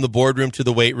know from the boardroom to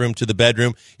the weight room to the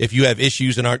bedroom, if you have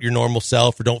issues and aren't your normal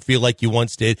self or don't feel like you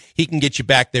once did, he can get you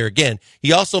back there again.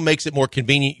 He also makes it more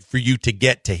convenient for you to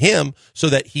get to him so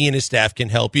that he and his staff can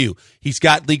help you. He's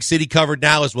got League City covered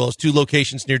now, as well as 2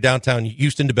 locations near downtown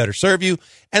Houston to better serve you.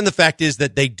 And the fact is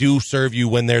that they do serve you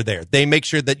when they're there. They make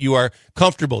sure that you are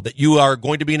comfortable, that you are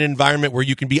going to be in an environment where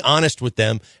you can be honest with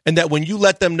them, and that when you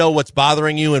let them know what's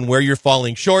bothering you and where you're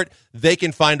falling short, they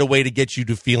can find a way to get you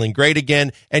to feeling great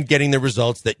again and getting the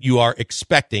results that you are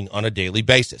expecting on a daily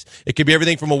basis. It could be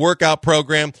everything from a workout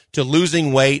program to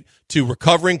losing weight to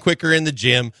recovering quicker in the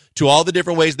gym to all the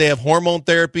different ways they have hormone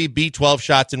therapy, B12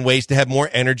 shots, and ways to have more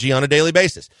energy on a daily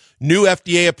basis. New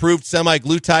FDA-approved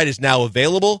semaglutide is now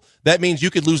available. That means you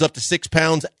could lose up to 6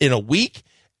 pounds in a week,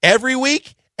 every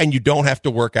week, and you don't have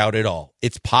to work out at all.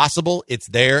 It's possible. It's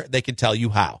there. They can tell you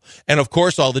how. And, of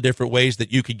course, all the different ways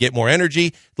that you could get more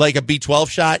energy, like a B12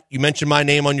 shot. You mentioned my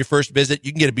name on your first visit.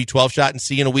 You can get a B12 shot and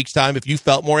see in a week's time if you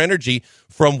felt more energy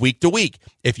from week to week.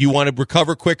 If you want to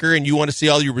recover quicker and you want to see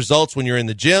all your results when you're in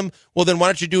the gym, well, then why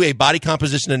don't you do a body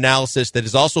composition analysis that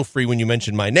is also free when you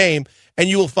mention my name, and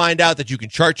you will find out that you can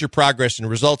chart your progress and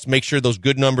results, make sure those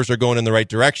good numbers are going in the right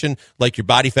direction, like your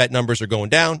body fat numbers are going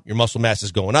down, your muscle mass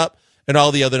is going up, and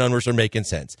all the other numbers are making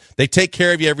sense. They take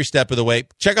care of you every step of the way.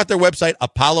 Check out their website,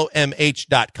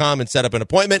 apollomh.com, and set up an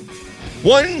appointment.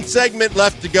 One segment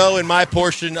left to go in my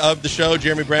portion of the show.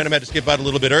 Jeremy Branham had to skip out a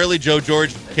little bit early. Joe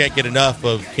George can't get enough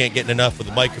of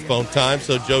the microphone time,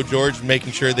 so Joe George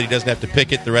making sure that he doesn't have to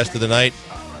picket the rest of the night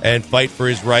and fight for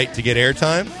his right to get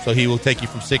airtime. So he will take you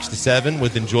from 6 to 7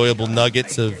 with enjoyable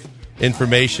nuggets of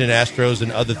information, Astros,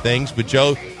 and other things. But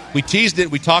Joe, we teased it.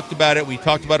 We talked about it. We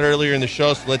talked about it earlier in the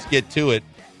show, so let's get to it.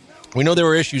 We know there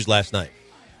were issues last night.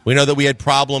 We know that we had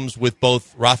problems with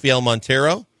both Rafael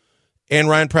Montero and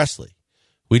Ryan Presley.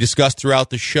 We discussed throughout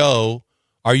the show,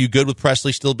 are you good with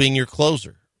Presley still being your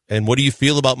closer? And what do you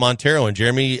feel about Montero? And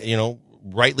Jeremy,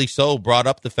 rightly so, brought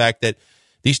up the fact that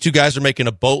these two guys are making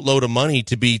a boatload of money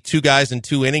to be 2 guys in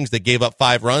 2 innings that gave up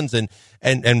 5 runs,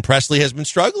 and Presley has been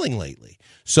struggling lately.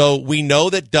 So we know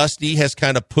that Dusty has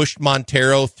kind of pushed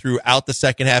Montero throughout the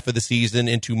second half of the season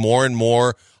into more and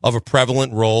more of a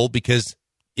prevalent role, because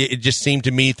it just seemed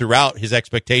to me throughout his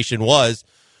expectation was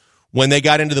when they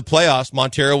got into the playoffs,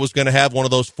 Montero was going to have one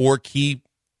of those 4 key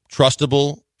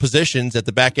trustable positions at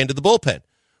the back end of the bullpen.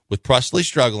 With Presley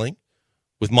struggling,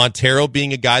 with Montero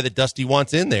being a guy that Dusty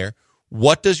wants in there,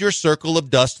 what does your circle of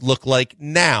dust look like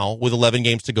now with 11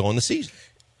 games to go in the season?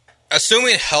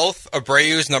 Assuming health,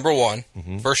 Abreu is number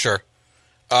 1, for sure.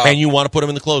 And you want to put him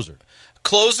in the closer?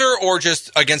 Closer or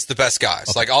just against the best guys.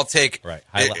 Okay. Like, I'll take... Right.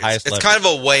 It's kind of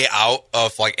a way out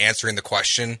of, like, answering the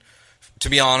question, to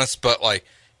be honest. But, like,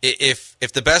 if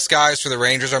the best guys for the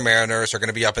Rangers or Mariners are going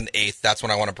to be up in the 8th, that's when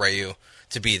I want Abreu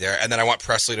to be there. And then I want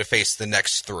Presley to face the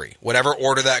next 3. Whatever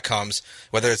order that comes,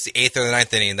 whether it's the 8th or the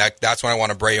 9th inning, that's when I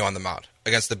want Abreu on the mound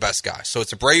against the best guys. So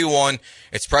it's Abreu 1,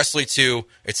 it's Presley 2,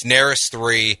 it's Neris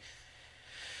 3.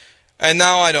 And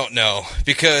now I don't know,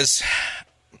 because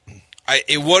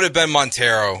it would have been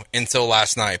Montero until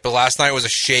last night. But last night was a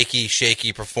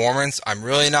shaky performance. I'm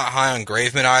really not high on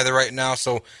Graveman either right now.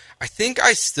 So I think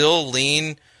I still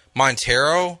lean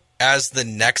Montero as the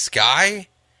next guy,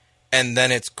 and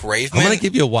then it's Graveman. I'm going to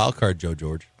give you a wild card, Joe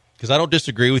George, because I don't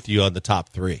disagree with you on the top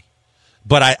 3.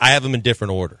 But I have them in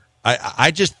different order. I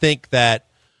just think that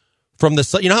from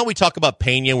the, you know how we talk about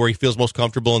Pena where he feels most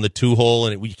comfortable in the 2-hole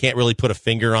and we can't really put a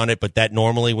finger on it, but that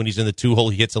normally when he's in the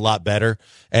 2-hole he hits a lot better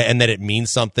and that it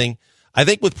means something. I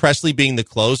think with Presley being the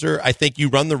closer, I think you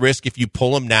run the risk if you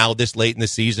pull him now this late in the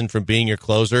season from being your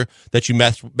closer that you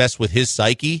mess with his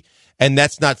psyche, and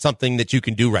that's not something that you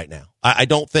can do right now. I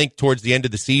don't think towards the end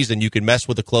of the season you can mess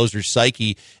with the closer's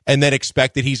psyche and then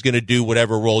expect that he's going to do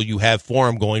whatever role you have for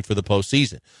him going for the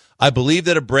postseason. I believe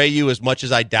that Abreu, as much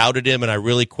as I doubted him and I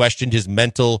really questioned his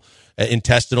mental,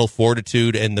 intestinal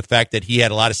fortitude and the fact that he had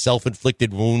a lot of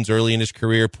self-inflicted wounds early in his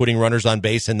career, putting runners on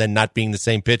base and then not being the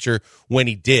same pitcher when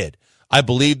he did, I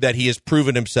believe that he has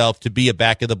proven himself to be a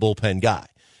back-of-the-bullpen guy.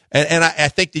 And I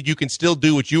think that you can still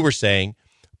do what you were saying,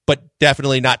 but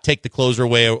definitely not take the closer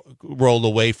role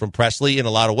away from Presley in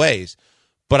a lot of ways.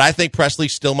 But I think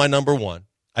Presley's still my number 1.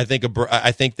 I think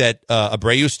that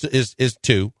Abreu is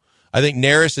 2. I think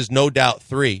Neris is no doubt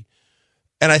 3.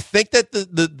 And I think that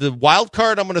the wild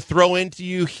card I'm going to throw into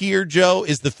you here, Joe,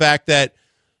 is the fact that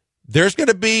there's going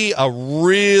to be a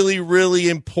really, really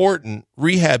important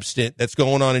rehab stint that's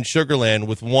going on in Sugarland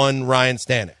with one Ryan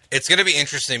Stanek. It's going to be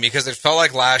interesting because it felt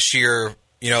like last year,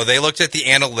 they looked at the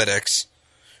analytics,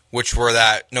 which were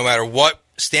that no matter what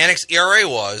Stanek's ERA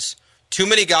was, too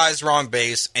many guys were on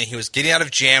base, and he was getting out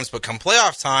of jams. But come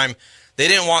playoff time, they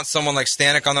didn't want someone like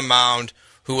Stanek on the mound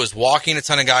who was walking a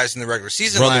ton of guys in the regular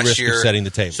season last year. Setting the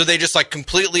table. So they just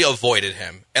completely avoided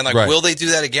him. And right. Will they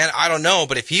do that again? I don't know.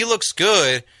 But if he looks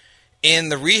good in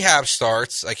the rehab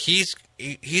starts, he's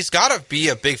got to be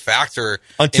a big factor.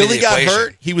 Until he got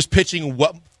hurt, he was pitching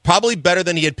probably better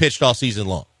than he had pitched all season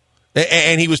long,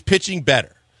 and he was pitching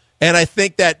better. And I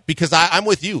think that because I'm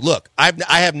with you. Look, I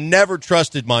have never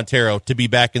trusted Montero to be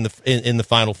back in the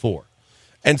Final Four.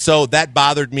 And so that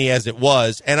bothered me as it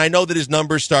was. And I know that his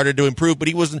numbers started to improve, but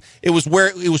it was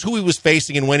who he was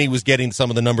facing and when he was getting some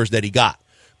of the numbers that he got.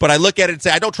 But I look at it and say,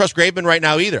 I don't trust Graveman right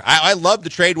now either. I loved the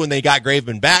trade when they got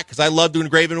Graveman back because I loved when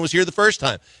Graveman was here the first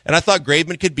time. And I thought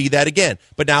Graveman could be that again.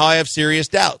 But now I have serious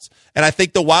doubts. And I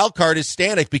think the wild card is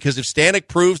Stanek, because if Stanek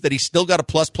proves that he's still got a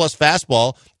plus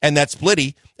fastball and that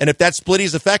splitty, and if that splitty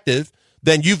is effective,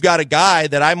 then you've got a guy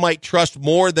that I might trust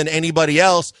more than anybody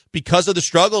else because of the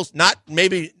struggles, not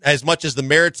maybe as much as the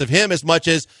merits of him, as much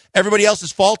as everybody else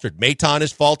has faltered. Maton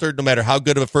has faltered no matter how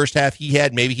good of a first half he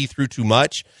had. Maybe he threw too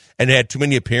much and had too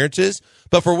many appearances.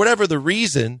 But for whatever the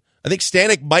reason, I think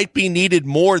Stanek might be needed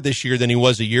more this year than he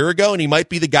was a year ago, and he might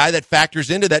be the guy that factors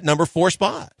into that number 4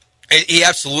 spot. He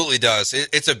absolutely does.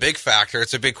 It's a big factor.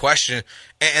 It's a big question.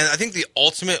 And I think the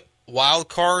ultimate wild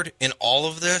card in all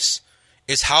of this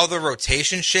is how the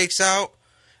rotation shakes out,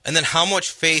 and then how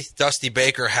much faith Dusty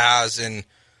Baker has in,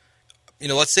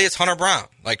 let's say it's Hunter Brown.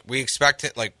 We expect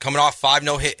it, coming off 5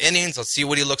 no-hit innings. Let's see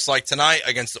what he looks like tonight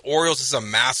against the Orioles. This is a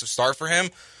massive start for him.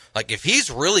 If he's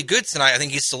really good tonight, I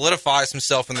think he solidifies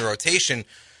himself in the rotation.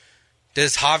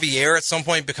 Does Javier at some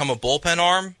point become a bullpen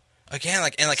arm? Again,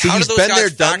 See, how do those guys been there,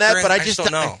 done that, in? but I just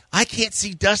don't know. I can't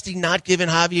see Dusty not giving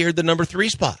Javier the number 3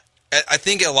 spot. I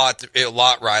think a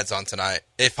lot rides on tonight.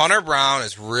 If Hunter Brown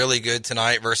is really good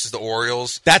tonight versus the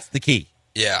Orioles, that's the key.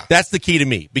 Yeah. That's the key to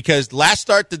me, because last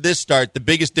start to this start, the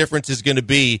biggest difference is going to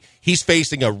be he's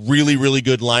facing a really, really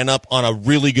good lineup on a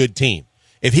really good team.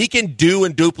 If he can do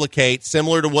and duplicate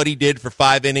similar to what he did for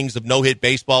 5 innings of no-hit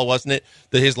baseball, wasn't it,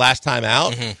 his last time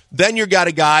out, then you got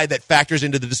a guy that factors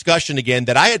into the discussion again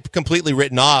that I had completely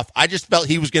written off. I just felt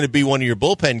he was going to be one of your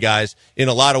bullpen guys in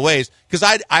a lot of ways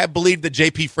because I believed that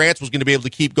J.P. France was going to be able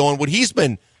to keep going what he's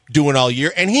been doing all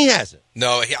year, and he hasn't.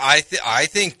 No, I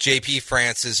think J.P.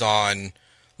 France is on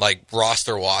like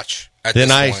roster watch at this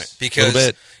point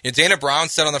because Dana Brown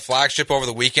said on the flagship over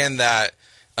the weekend that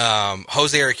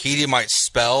Jose Urquidy might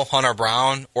spell Hunter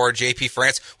Brown or J.P.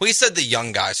 France. Well, he said the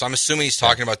young guy, so I'm assuming he's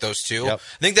talking about those two. Yep.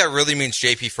 I think that really means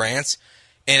J.P. France.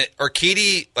 And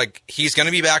Urquidy, like, he's going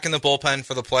to be back in the bullpen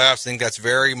for the playoffs. I think that's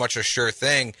very much a sure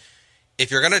thing.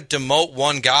 If you're going to demote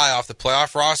one guy off the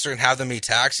playoff roster and have them be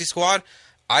taxi squad,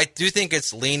 I do think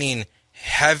it's leaning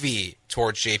heavy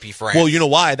towards J.P. France. Well, you know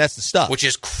why? That's the stuff. Which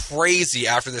is crazy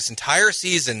after this entire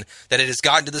season that it has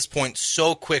gotten to this point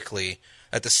so quickly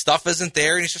that the stuff isn't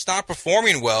there and he's just not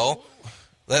performing well.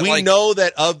 We know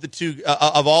that of the two,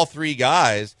 of all three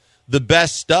guys, the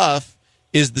best stuff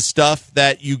is the stuff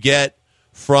that you get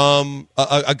from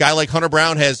a guy like Hunter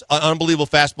Brown has an unbelievable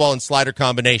fastball and slider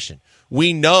combination.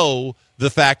 We know the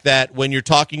fact that when you're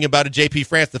talking about a J.P.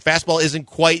 France, the fastball isn't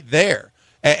quite there.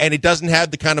 And it doesn't have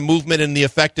the kind of movement and the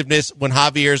effectiveness when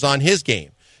Javier's on his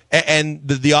game. And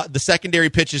the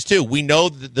secondary pitches, too. We know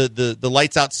the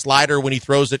lights-out slider when he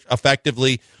throws it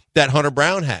effectively that Hunter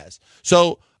Brown has.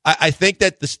 So I think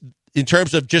that in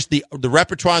terms of just the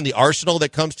repertoire and the arsenal that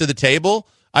comes to the table,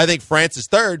 I think France is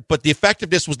third, but the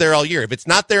effectiveness was there all year. If it's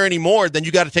not there anymore, then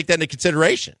you got to take that into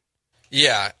consideration.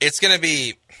 Yeah, it's going to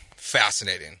be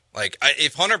fascinating. Like,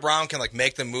 if Hunter Brown can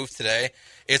make the move today,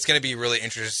 it's going to be really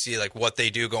interesting to see what they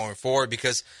do going forward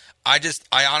because I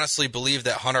honestly believe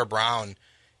that Hunter Brown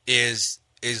is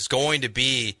going to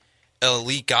be an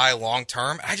elite guy long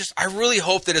term. I really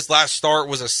hope that his last start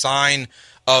was a sign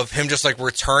of him just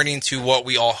returning to what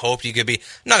we all hoped he could be.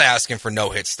 I'm not asking for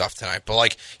no-hit stuff tonight,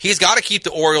 but he's got to keep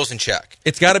the Orioles in check.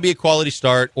 It's got to be a quality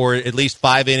start or at least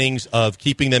 5 innings of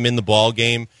keeping them in the ball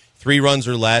game. 3 runs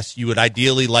or less. You would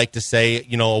ideally like to say,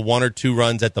 1 or 2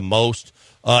 runs at the most,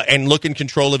 and look in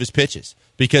control of his pitches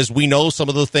because we know some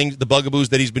of the things, the bugaboos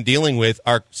that he's been dealing with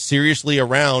are seriously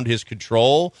around his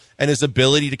control and his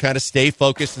ability to kind of stay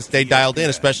focused and stay dialed in,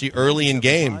 especially early in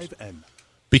games.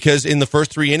 Because in the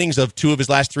first 3 innings of 2 of his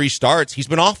last 3 starts, he's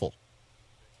been awful.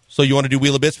 So you want to do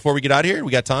Wheel of Bits before we get out of here?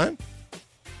 We got time?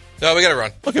 No, we got to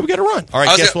run. Okay, we got to run. All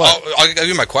right, guess what? I'll give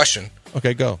you my question.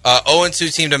 Okay, go.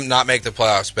 0-2 team to not make the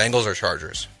playoffs, Bengals or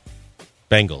Chargers?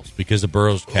 Bengals, because of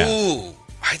Burrow's calf. Ooh,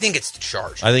 I think it's the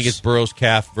Chargers. I think it's Burrow's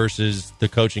calf versus the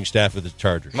coaching staff of the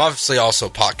Chargers. I'm obviously also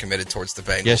pot committed towards the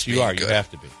Bengals. Yes, you are. Good. You have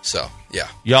to be. So, yeah.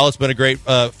 Y'all, it's been a great,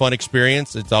 fun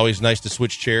experience. It's always nice to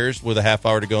switch chairs with a half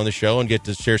hour to go on the show and get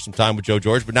to share some time with Joe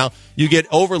George. But now you get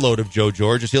overload of Joe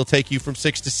George as he'll take you from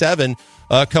 6 to 7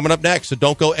 coming up next. So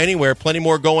don't go anywhere. Plenty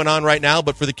more going on right now.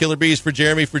 But for the Killer Bees, for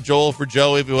Jeremy, for Joel, for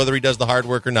Joe, whether he does the hard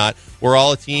work or not, we're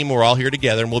all a team. We're all here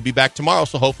together. And we'll be back tomorrow.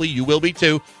 So hopefully you will be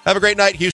too. Have a great night, Houston.